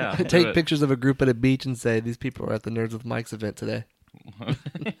 Yeah, do Take it. pictures of a group at a beach and say, these people are at the Nerds with Mics event today.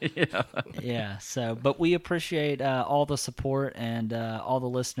 Yeah. Yeah. So, but we appreciate all the support and all the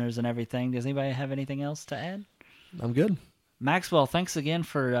listeners and everything. Does anybody have anything else to add? I'm good. Maxwell, thanks again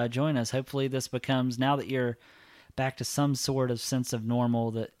for joining us. Hopefully, this becomes, now that you're back to some sort of sense of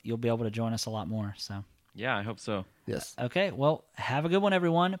normal, that you'll be able to join us a lot more. So, Yeah, I hope so. Yes. okay. Well, have a good one,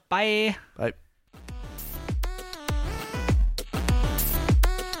 everyone. Bye. Bye.